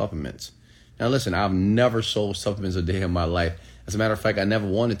sell supplements. Now listen, I've never sold supplements a day in my life. As a matter of fact, I never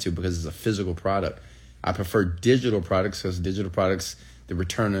wanted to because it's a physical product. I prefer digital products because digital products, the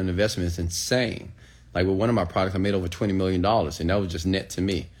return on investment is insane. Like with one of my products, I made over $20 million, and that was just net to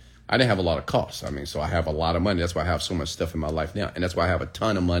me. I didn't have a lot of costs. So I have a lot of money. That's why I have so much stuff in my life now. And that's why I have a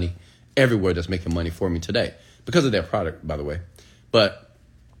ton of money everywhere that's making money for me today because of that product, by the way. But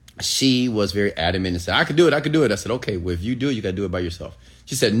she was very adamant and said, I could do it. I said, okay, well, if you do it, you got to do it by yourself.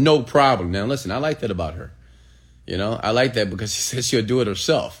 She said, no problem. Now, listen, I like that about her. I like that because she said she'll do it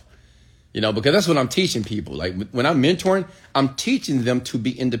herself. Because that's what I'm teaching people. Like when I'm mentoring, I'm teaching them to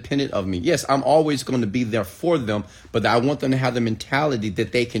be independent of me. Yes, I'm always going to be there for them, but I want them to have the mentality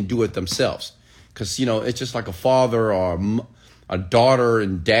that they can do it themselves. Because, it's just like a father or a daughter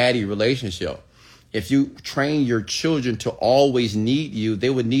and daddy relationship. If you train your children to always need you, they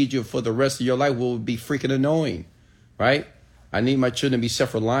would need you for the rest of your life. What would be freaking annoying, right? I need my children to be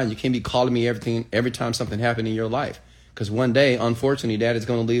self-reliant. You can't be calling me every time something happened in your life. Because one day, unfortunately, Dad is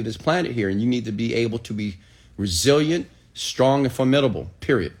going to leave this planet here, and you need to be able to be resilient, strong, and formidable,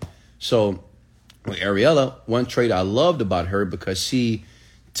 period. So with Ariella, one trait I loved about her because she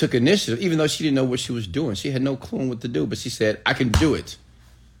took initiative, even though she didn't know what she was doing. She had no clue on what to do, but she said, I can do it.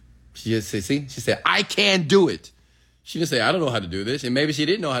 She just said, she said, I can do it. She didn't say, I don't know how to do this. And maybe she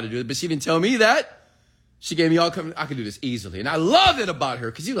didn't know how to do it, but she didn't tell me that. She gave me all coming, I can do this easily. And I love it about her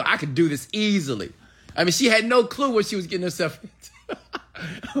because she was like, I can do this easily. She had no clue what she was getting herself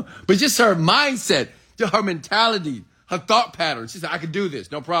into. But just her mindset, just her mentality, her thought pattern. She said, I can do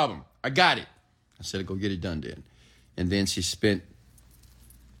this, no problem. I got it. I said, go get it done then. And then she spent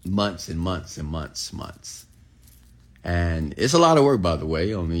months and months and months. And it's a lot of work, by the way.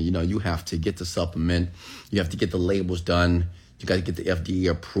 You have to get the supplement. You have to get the labels done. You got to get the FDA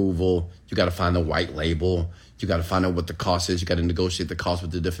approval. You got to find the white label. You got to find out what the cost is. You got to negotiate the cost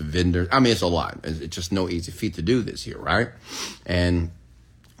with the different vendors. It's a lot. It's just no easy feat to do this here, right? And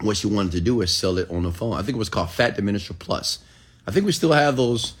what she wanted to do is sell it on the phone. I think it was called Fat Diminisher Plus. I think we still have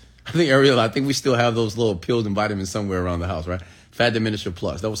those. I think we still have those little pills and vitamins somewhere around the house, right? Fat Diminisher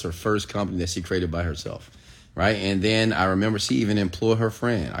Plus. That was her first company that she created by herself, right? And then I remember she even employed her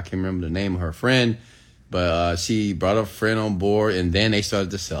friend. I can't remember the name of her friend, but she brought a friend on board, and then they started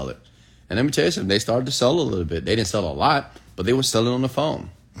to sell it. And let me tell you something, they started to sell a little bit. They didn't sell a lot, but they were selling on the phone.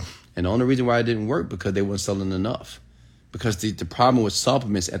 And the only reason why it didn't work because they weren't selling enough. Because the problem with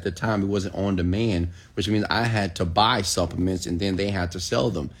supplements at the time, it wasn't on demand, which means I had to buy supplements and then they had to sell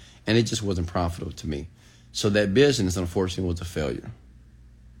them. And it just wasn't profitable to me. So that business, unfortunately, was a failure.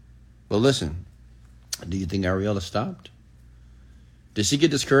 Well, listen, do you think Ariella stopped? Did she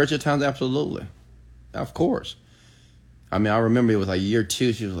get discouraged at times? Absolutely. Of course. I remember it was like year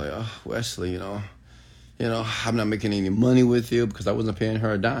 2. She was like, oh, Wesley, I'm not making any money with you because I wasn't paying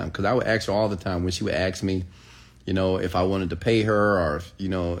her a dime. Because I would ask her all the time when she would ask me, if I wanted to pay her or,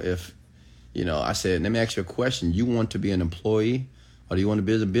 I said, let me ask you a question. You want to be an employee or do you want to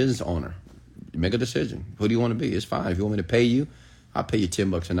be a business owner? Make a decision. Who do you want to be? It's fine. If you want me to pay you, I'll pay you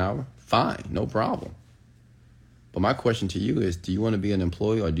 $10 an hour. Fine. No problem. But my question to you is, do you want to be an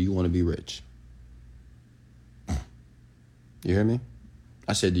employee or do you want to be rich? You hear me?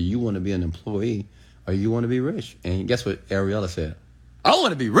 I said, do you want to be an employee or you want to be rich? And guess what Ariella said? I want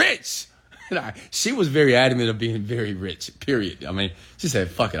to be rich. She was very adamant of being very rich, period. She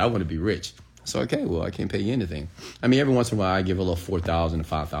said, fuck it, I want to be rich. So, okay, well, I can't pay you anything. Every once in a while, I give a little $4,000 to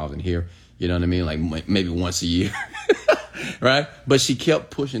 $5,000 here. You know what I mean? Like maybe once a year, right? But she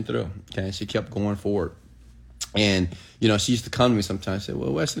kept pushing through, okay? She kept going forward. And, she used to come to me sometimes and say,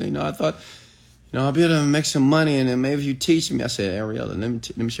 well, Wesley, I thought, I'll be able to make some money, and then maybe if you teach me. I said, Ariella,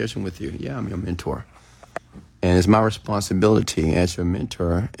 let me share some with you. Yeah, I'm your mentor. And it's my responsibility as your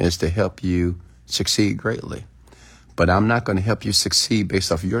mentor is to help you succeed greatly. But I'm not going to help you succeed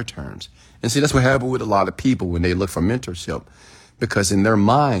based off your terms. And see, that's what happened with a lot of people when they look for mentorship. Because in their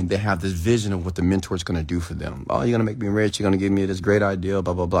mind, they have this vision of what the mentor is going to do for them. Oh, you're going to make me rich. You're going to give me this great idea,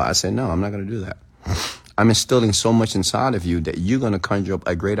 blah, blah, blah. I said, no, I'm not going to do that. I'm instilling so much inside of you that you're going to conjure up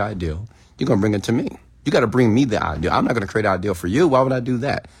a great idea. You're going to bring it to me. You got to bring me the idea. I'm not going to create an idea for you. Why would I do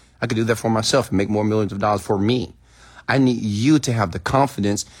that? I could do that for myself and make more millions of dollars for me. I need you to have the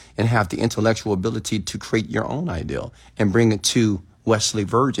confidence and have the intellectual ability to create your own ideal and bring it to Wesley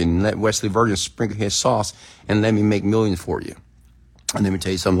Virgin and let Wesley Virgin sprinkle his sauce and let me make millions for you. And let me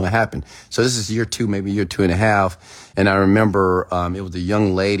tell you something that happened. So this is year 2, maybe year 2.5. And I remember it was a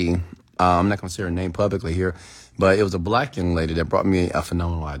young lady. I'm not going to say her name publicly here, but it was a black young lady that brought me a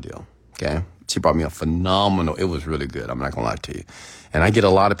phenomenal ideal. Okay. She brought me a phenomenal. It was really good. I'm not going to lie to you. And I get a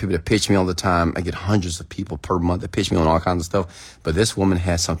lot of people that pitch me all the time. I get hundreds of people per month that pitch me on all kinds of stuff. But this woman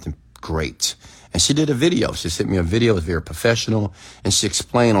had something great. And she did a video. She sent me a video. It was very professional. And she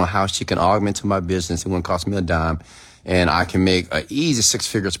explained on how she can augment to my business. It wouldn't cost me a dime. And I can make an easy 6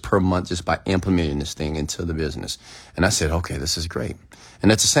 figures per month just by implementing this thing into the business. And I said, okay, this is great.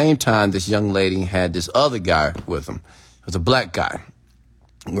 And at the same time, this young lady had this other guy with him. It was a black guy,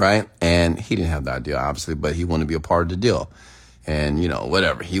 right? And he didn't have the idea, obviously, but he wanted to be a part of the deal. And, you know,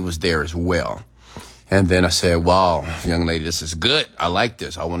 whatever. He was there as well. And then I said, wow, young lady, this is good. I like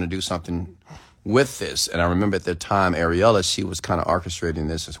this. I want to do something with this. And I remember at the time, Ariella, she was kind of orchestrating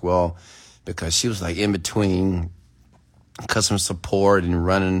this as well because she was like in between customer support and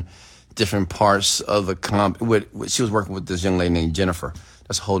running different parts of the she was working with this young lady named Jennifer.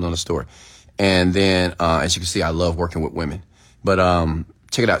 That's a whole nother story. And then, as you can see, I love working with women. But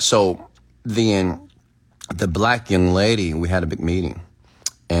check it out. So then the black young lady, we had a big meeting.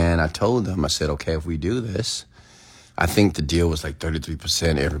 And I told them, I said, okay, if we do this, I think the deal was like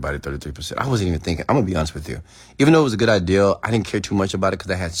 33%, everybody 33%. I wasn't even thinking, I'm going to be honest with you. Even though it was a good idea, I didn't care too much about it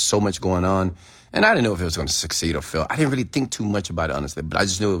because I had so much going on. And I didn't know if it was going to succeed or fail. I didn't really think too much about it, honestly, but I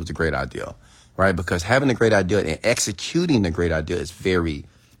just knew it was a great idea, right? Because having a great idea and executing a great idea is very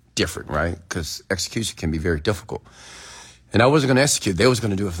different, right? Because execution can be very difficult. And I wasn't going to execute. They was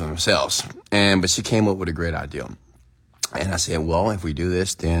going to do it for themselves. But she came up with a great idea. And I said, well, if we do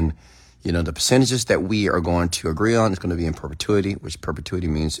this, then, you know, the percentages that we are going to agree on is going to be in perpetuity, which perpetuity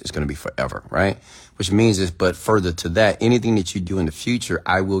means it's going to be forever, right? Which means is, but further to that, anything that you do in the future,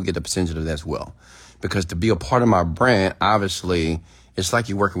 I will get a percentage of that as well. Because to be a part of my brand, obviously, it's like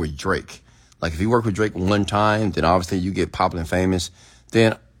you're working with Drake. Like if you work with Drake one time, then obviously you get popular and famous.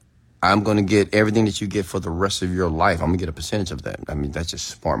 Then I'm going to get everything that you get for the rest of your life. I'm going to get a percentage of that. I mean, that's just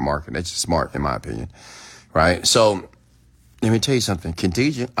smart marketing. That's just smart in my opinion, right? So let me tell you something.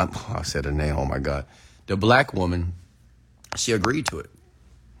 Khadijah, I said her name, oh my God. The black woman, she agreed to it.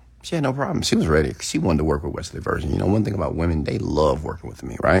 She had no problem. She was ready. She wanted to work with Wesley Virgin. You know, one thing about women, they love working with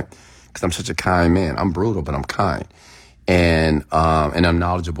me, right? Because I'm such a kind man. I'm brutal, but I'm kind. And I'm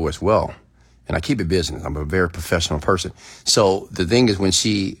knowledgeable as well. And I keep it business. I'm a very professional person. So the thing is when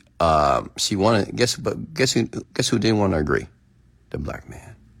she wanted, guess who didn't want to agree? The black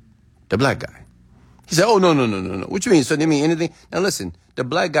man. The black guy. He said, oh, no. What you mean? So they mean anything? Now listen, the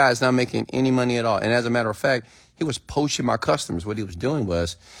black guy is not making any money at all. And as a matter of fact, he was poaching my customers. What he was doing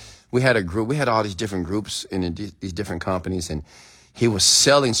was we had a group. We had all these different groups in these different companies. And he was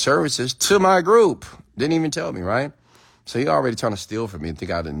selling services to my group. Didn't even tell me, right? So he already trying to steal from me and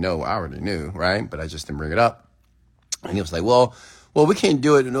think I didn't know. I already knew, right? But I just didn't bring it up. And he was like, well, we can't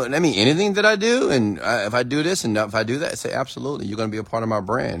do it. I mean, anything that I do. And if I do this and if I do that, I say, absolutely. You're going to be a part of my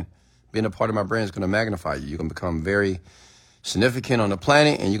brand. Being a part of my brand is going to magnify you. You're going to become very significant on the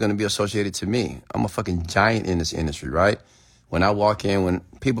planet and you're going to be associated to me. I'm a fucking giant in this industry, right? When I walk in, when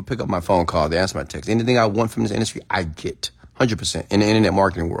people pick up my phone call, they answer my text. Anything I want from this industry, I get 100% in the internet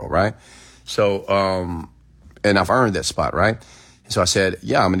marketing world, right? So, and I've earned that spot, right? And so I said,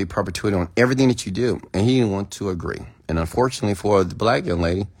 yeah, I'm going to need perpetuity on everything that you do. And he didn't want to agree. And unfortunately for the black young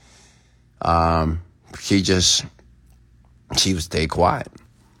lady, she would stay quiet.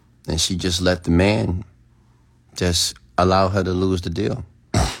 And she just let the man just allow her to lose the deal.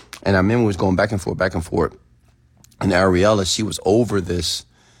 And I remember it was going back and forth. And Ariella, she was over this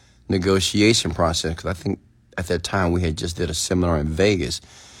negotiation process because I think at that time we had just did a seminar in Vegas.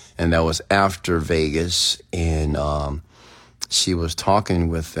 And that was after Vegas. And she was talking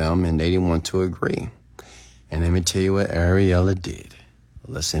with them and they didn't want to agree. And let me tell you what Ariella did.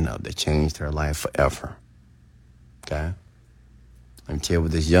 Listen up, they changed her life forever. Okay? Let me tell you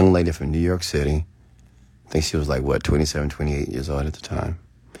what this young lady from New York City, I think she was like, 27, 28 years old at the time.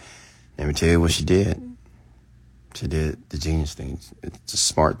 Let me tell you what she did. She did the genius thing. It's a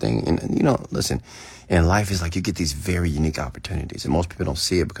smart thing. And you know, listen, in life is like you get these very unique opportunities. And most people don't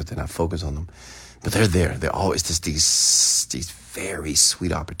see it because they're not focused on them. But they're there. They're always just these very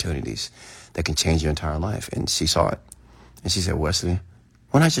sweet opportunities that can change your entire life. And she saw it. And she said, Wesley,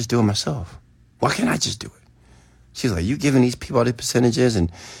 why not just do it myself? Why can't I just do it? She's like, you giving these people all these percentages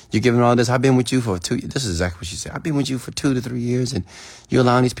and you're giving all this. I've been with you for this is exactly what she said. I've been with you for 2 to 3 years and you're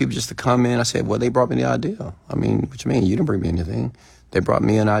allowing these people just to come in. I said, well, they brought me the idea. I mean, what you mean? You didn't bring me anything. They brought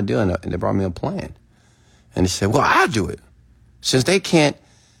me an idea and they brought me a plan. And he said, well, I'll do it. Since they can't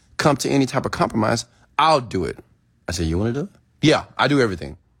come to any type of compromise, I'll do it. I said, you want to do it? Yeah, I do everything.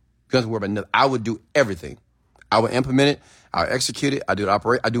 You don't have to worry about nothing. I would do everything. I would implement it. I'll execute it. I do it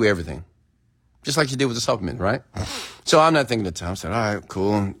operate. I do everything. Just like you did with the supplement, right? So I'm not thinking at the time. I said, all right,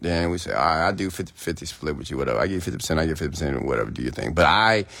 cool. Then we said, all right, I do 50-50 split with you, whatever. I give you 50%, I give 50%, whatever, do your thing.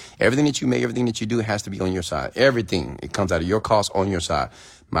 But everything that you make, everything that you do has to be on your side. Everything. It comes out of your cost on your side.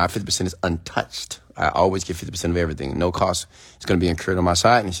 My 50% is untouched. I always get 50% of everything. No cost is going to be incurred on my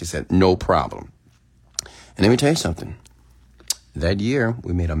side. And she said, no problem. And let me tell you something. That year,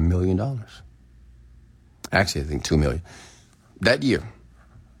 we made $1 million. Actually, I think $2 million. That year,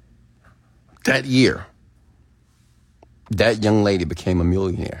 that young lady became a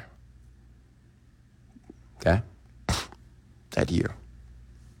millionaire. Okay? That year.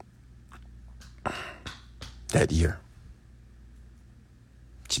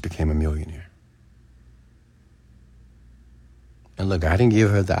 She became a millionaire. And look, I didn't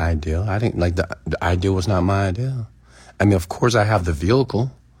give her the idea. The idea was not my idea. I mean, of course I have the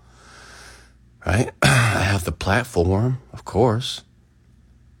vehicle, right? I have the platform, of course.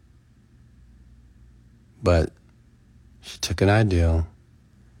 But she took an idea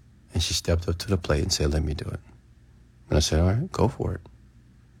and she stepped up to the plate and said, let me do it. And I said, all right, go for it.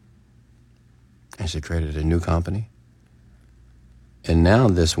 And she created a new company. And now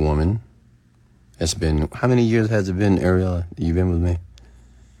this woman, it's been, how many years has it been, Ariella? You've been with me?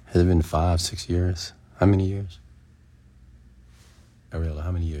 Has it been 5, 6 years? How many years? Ariella,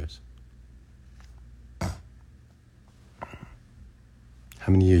 how many years?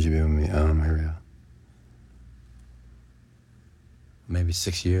 How many years you been with me, Ariella? Maybe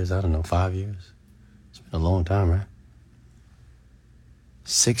 6 years, I don't know, 5 years. It's been a long time, right?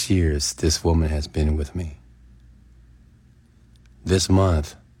 6 years this woman has been with me. This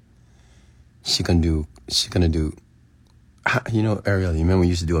month, she's gonna do, you know, Ariel, you remember we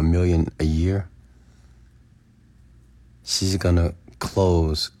used to do $1 million a year? She's gonna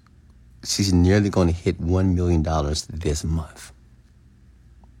close, she's nearly gonna hit $1 million this month.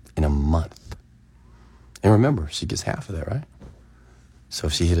 In a month. And remember, she gets half of that, right? So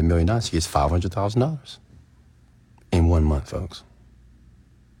if she hit $1 million, she gets $500,000 in 1 month, folks.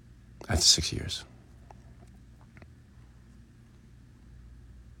 That's 6 years.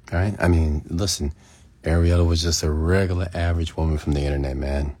 All right? I mean, listen, Ariella was just a regular average woman from the internet,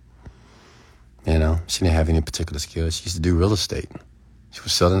 man. You know, she didn't have any particular skills. She used to do real estate. She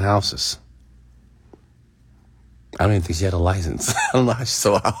was selling houses. I don't even think she had a license. I don't know how she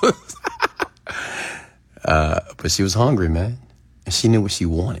sold houses. But she was hungry, man. And she knew what she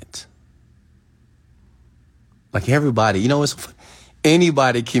wanted. Like everybody, you know,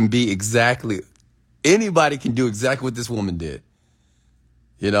 anybody can do exactly what this woman did.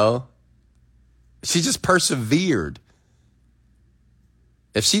 You know? She just persevered.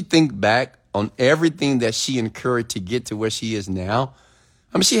 If she think back on everything that she incurred to get to where she is now,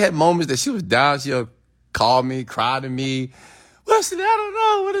 I mean, she had moments that she was down, she'll call me, cry to me. Wesley, I don't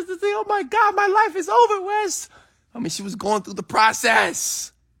know. What is the thing? Oh my God, my life is over, Wes. I mean, she was going through the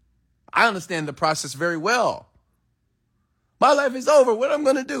process. I understand the process very well. My life is over. What I'm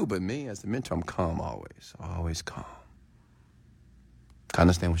going to do? But me, as the mentor, I'm calm always calm. I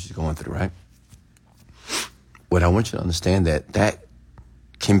understand what she's going through, right? What I want you to understand that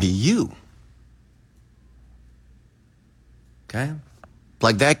can be you. Okay?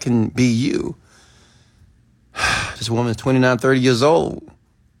 Like that can be you. This woman is 29, 30 years old.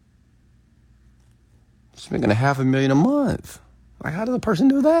 She's making $500,000 a month. Like, how does a person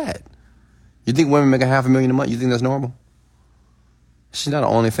do that? You think women make $500,000 a month? You think that's normal? She's not an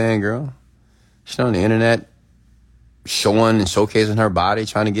OnlyFans girl. She's not on the internet showing and showcasing her body,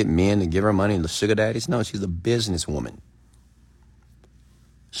 trying to get men to give her money, the sugar daddies. No, she's a businesswoman.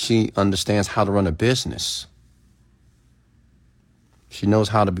 She understands how to run a business. She knows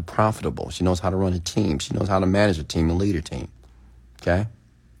how to be profitable. She knows how to run a team. She knows how to manage a team and lead a team. Okay?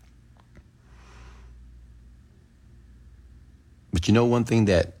 But you know one thing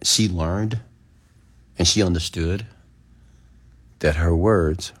that she learned and she understood? That her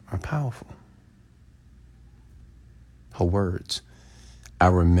words are powerful. Her words. I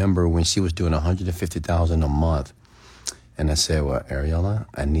remember when she was doing $150,000 a month, and I said, well, Ariella,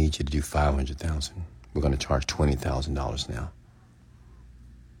 I need you to do $500,000. We're going to charge $20,000 now.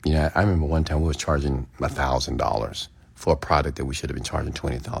 You know, I remember one time we was charging $1,000 for a product that we should have been charging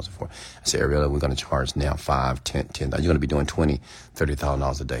 $20,000 for. I said, Ariella, we're going to charge now $5,000, $10,000. You're going to be doing $20,000,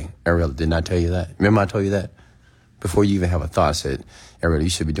 $30,000 a day. Ariella, didn't I tell you that? Remember I told you that? Before you even have a thought, I said, Ariella,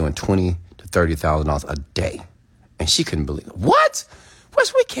 you should be doing $20,000 to $30,000 a day. And she couldn't believe it. What?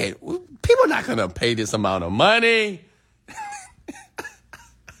 We can't. People are not going to pay this amount of money.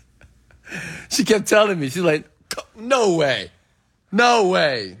 She kept telling me, she's like, no way. No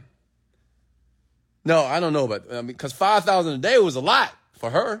way. No, I don't know, but because $5,000 a day was a lot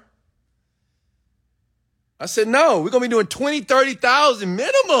for her. I said, no, we're going to be doing $20,000, $30,000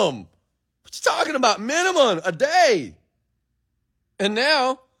 minimum. What you talking about? Minimum a day. And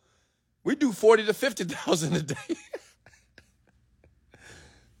now we do $40,000 to $50,000 a day.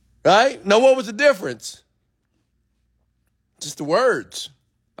 Right? Now, what was the difference? Just the words.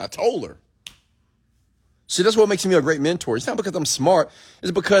 I told her. See, that's what makes me a great mentor. It's not because I'm smart.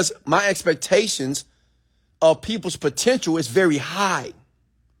 It's because my expectations of people's potential is very high.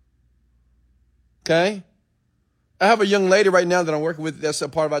 Okay? I have a young lady right now that I'm working with that's a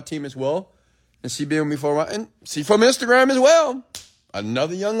part of our team as well. And she's been with me for a while. And she's from Instagram as well.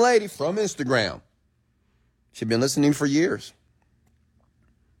 Another young lady from Instagram. She's been listening for years.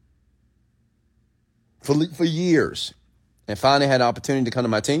 For years. And finally had an opportunity to come to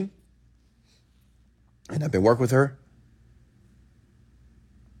my team. And I've been working with her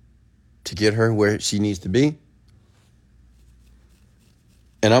to get her where she needs to be.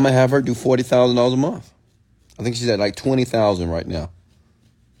 And I'm going to have her do $40,000 a month. I think she's at like $20,000 right now.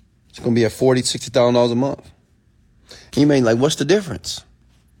 It's going to be at $40,000, $60,000 a month. And you may like, what's the difference?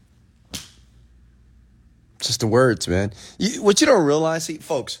 Just the words, man. What you don't realize, see,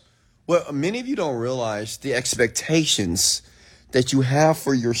 folks, what many of you don't realize the expectations that you have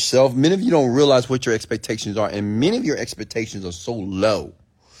for yourself. Many of you don't realize what your expectations are. And many of your expectations are so low.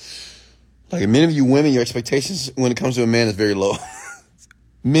 Like many of you women, your expectations when it comes to a man is very low.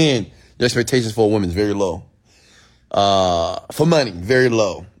 Men, your expectations for a woman is very low. For money, very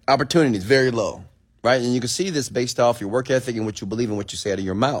low. Opportunities, very low. Right? And you can see this based off your work ethic and what you believe and what you say out of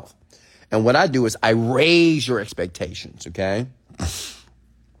your mouth. And what I do is I raise your expectations, okay?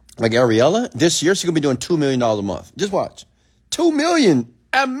 Like Ariella, this year she's going to be doing $2 million a month. Just watch. $2 million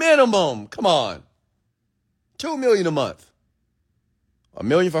at minimum. Come on. $2 million a month. $1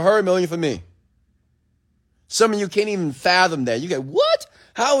 million for her, $1 million for me. Some of you can't even fathom that. You get, what?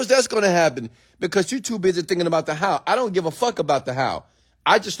 How is that going to happen? Because you're too busy thinking about the how. I don't give a fuck about the how.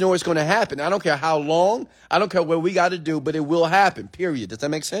 I just know it's going to happen. I don't care how long. I don't care what we got to do, but it will happen, period. Does that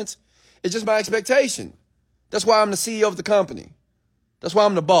make sense? It's just my expectation. That's why I'm the CEO of the company. That's why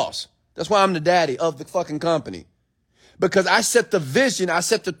I'm the boss. That's why I'm the daddy of the fucking company. Because I set the vision, I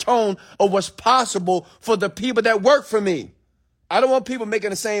set the tone of what's possible for the people that work for me. I don't want people making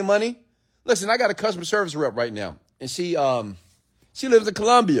the same money. Listen, I got a customer service rep right now, and she lives in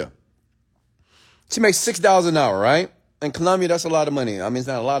Colombia. She makes $6 an hour, right? In Colombia, that's a lot of money. I mean, it's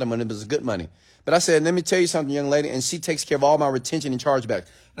not a lot of money, but it's good money. But I said, let me tell you something, young lady, and she takes care of all my retention and chargebacks.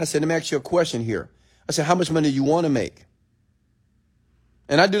 I said, let me ask you a question here. I said, how much money do you want to make?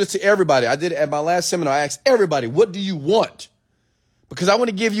 And I do this to everybody. I did it at my last seminar. I asked everybody, what do you want? Because I want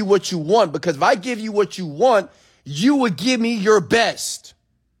to give you what you want. Because if I give you what you want, you would give me your best.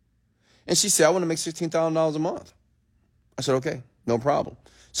 And she said, I want to make $16,000 a month. I said, okay, no problem.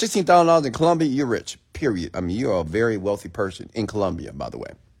 $16,000 in Colombia, you're rich, period. I mean, you're a very wealthy person in Colombia, by the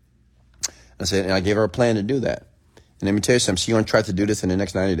way. I said, and I gave her a plan to do that. And let me tell you something, she's going to try to do this in the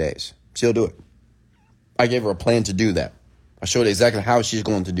next 90 days. She'll do it. I gave her a plan to do that. I showed her exactly how she's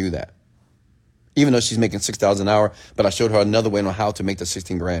going to do that. Even though she's making $6,000 an hour, but I showed her another way on how to make the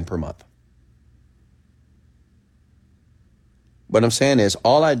 $16,000 per month. What I'm saying is,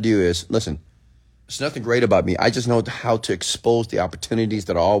 all I do is, listen, there's nothing great about me. I just know how to expose the opportunities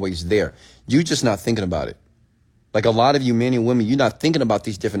that are always there. You're just not thinking about it. Like a lot of you men and women, you're not thinking about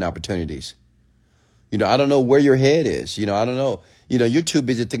these different opportunities. You know, I don't know where your head is. You know, I don't know. You know, you're too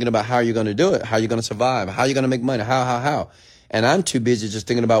busy thinking about how you're going to do it, how you're going to survive, how you're going to make money, how. And I'm too busy just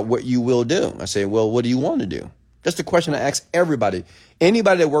thinking about what you will do. I say, well, what do you want to do? That's the question I ask everybody.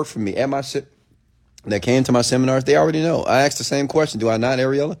 Anybody that worked for me at my that came to my seminars, they already know. I ask the same question. Do I not,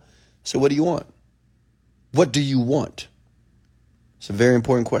 Ariella? So what do you want? What do you want? It's a very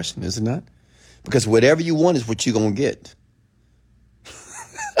important question, is it not? Because whatever you want is what you're going to get.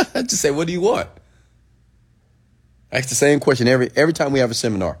 I just say, what do you want? I ask the same question every time we have a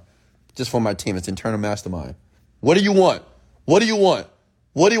seminar, just for my team. It's internal mastermind. What do you want? What do you want?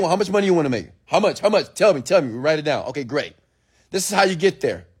 What do you want? How much money you want to make? How much? Tell me. Write it down. Okay, great. This is how you get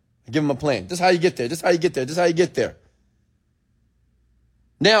there. I give them a plan. This is how you get there. This is how you get there. This is how you get there.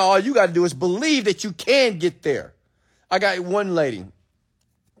 Now, all you got to do is believe that you can get there. I got one lady.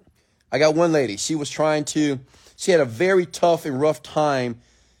 She had a very tough and rough time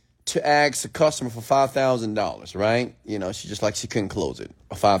to ask a customer for $5,000, right? She couldn't close it,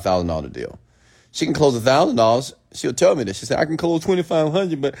 a $5,000 deal. She can close $1,000. She'll tell me this. She said, I can close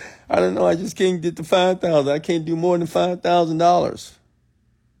 $2,500, but I don't know. I just can't get the $5,000. I can't do more than $5,000.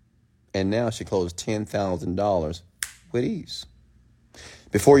 And now she closed $10,000 with ease.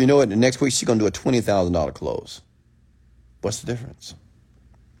 Before you know it, the next week she's going to do a $20,000 close. What's the difference?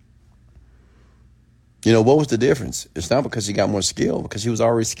 What was the difference? It's not because she got more skill, because she was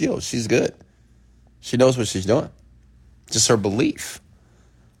already skilled. She's good. She knows what she's doing. Just her belief.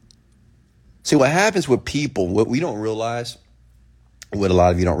 See, what happens with people, what we don't realize, what a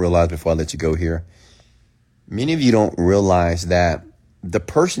lot of you don't realize before I let you go here, many of you don't realize that the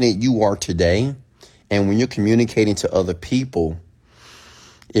person that you are today, and when you're communicating to other people,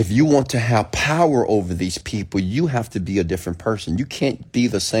 if you want to have power over these people, you have to be a different person. You can't be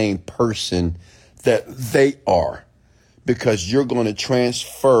the same person that they are, because you're going to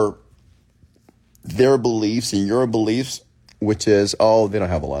transfer their beliefs and your beliefs, which is, oh, they don't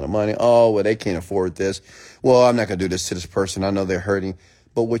have a lot of money. Oh, well, they can't afford this. Well, I'm not going to do this to this person. I know they're hurting.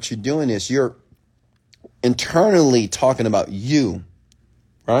 But what you're doing is you're internally talking about you,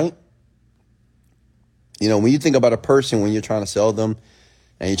 right? When you think about a person, when you're trying to sell them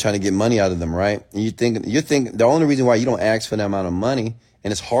and you're trying to get money out of them, right? And you think the only reason why you don't ask for that amount of money,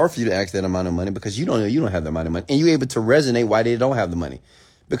 and it's hard for you to ask that amount of money, because you don't know you don't have that amount of money, and you're able to resonate why they don't have the money,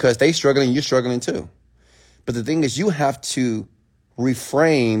 because they struggling, you're struggling too. But the thing is, you have to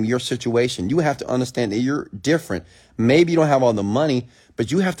reframe your situation. You have to understand that you're different. Maybe you don't have all the money,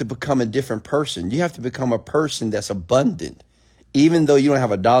 but you have to become a different person. You have to become a person that's abundant, even though you don't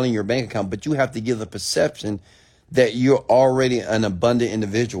have a dollar in your bank account, but you have to give the perception that you're already an abundant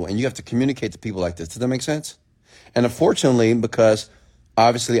individual, and you have to communicate to people like this. Does that make sense? And unfortunately, because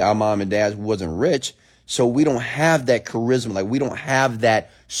obviously our mom and dad wasn't rich, so we don't have that charisma. Like, we don't have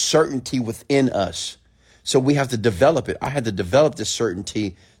that certainty within us. So we have to develop it. I had to develop this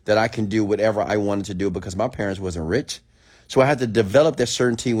certainty that I can do whatever I wanted to do, because my parents wasn't rich. So I had to develop that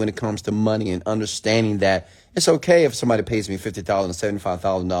certainty when it comes to money, and understanding that it's okay if somebody pays me $50,000 or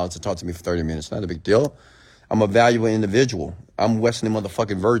 $75,000 to talk to me for 30 minutes. Not a big deal. I'm a valuable individual. I'm Wesley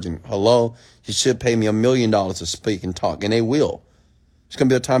motherfucking Virgin. Hello? You should pay me $1 million to speak and talk, and they will. There's going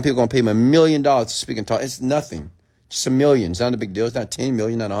to be a time people are going to pay me $1 million to speak and talk. It's nothing. Just $1 million. It's not a big deal. It's not 10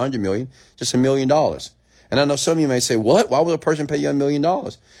 million, not 100 million. Just $1 million. And I know some of you may say, what? Why would a person pay you $1 million?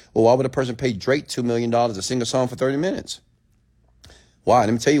 Well, why would a person pay Drake $2 million to sing a song for 30 minutes? Why?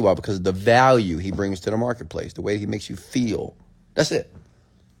 Let me tell you why. Because of the value he brings to the marketplace, the way he makes you feel. That's it.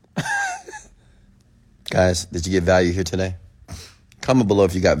 Guys, did you get value here today? Comment below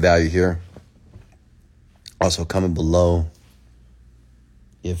if you got value here. Also, comment below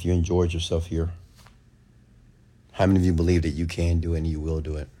if you enjoyed yourself here. How many of you believe that you can do it and you will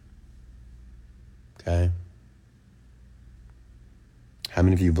do it? Okay? How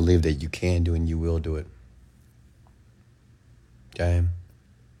many of you believe that you can do it and you will do it? Okay?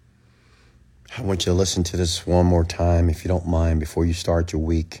 I want you to listen to this one more time, if you don't mind, before you start your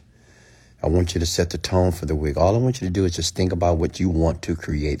week. I want you to set the tone for the week. All I want you to do is just think about what you want to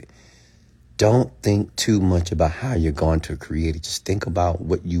create. Don't think too much about how you're going to create it. Just think about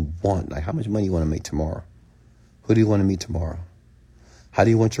what you want. Like, how much money you want to make tomorrow? Who do you want to meet tomorrow? How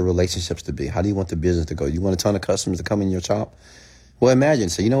do you want your relationships to be? How do you want the business to go? You want a ton of customers to come in your shop? Well, imagine,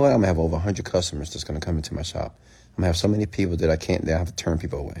 say, you know what? I'm going to have over 100 customers that's going to come into my shop. I'm going to have so many people that I have to turn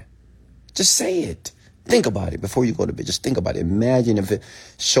people away. Just say it. Think about it before you go to bed. Just think about it. Imagine if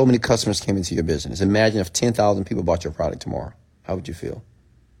so many customers came into your business. Imagine if 10,000 people bought your product tomorrow. How would you feel?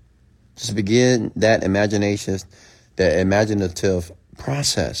 Just begin that imaginative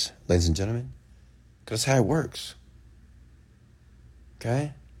process, ladies and gentlemen. Because that's how it works.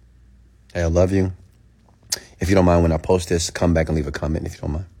 Okay? Hey, I love you. If you don't mind, when I post this, come back and leave a comment if you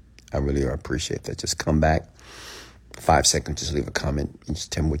don't mind. I really appreciate that. Just come back, 5 seconds, just leave a comment and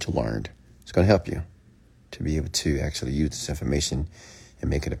just tell me what you learned. It's going to help you to be able to actually use this information and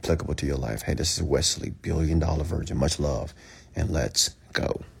make it applicable to your life. Hey, this is Wesley, $1 Billion Virgin. Much love, and let's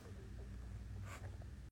go.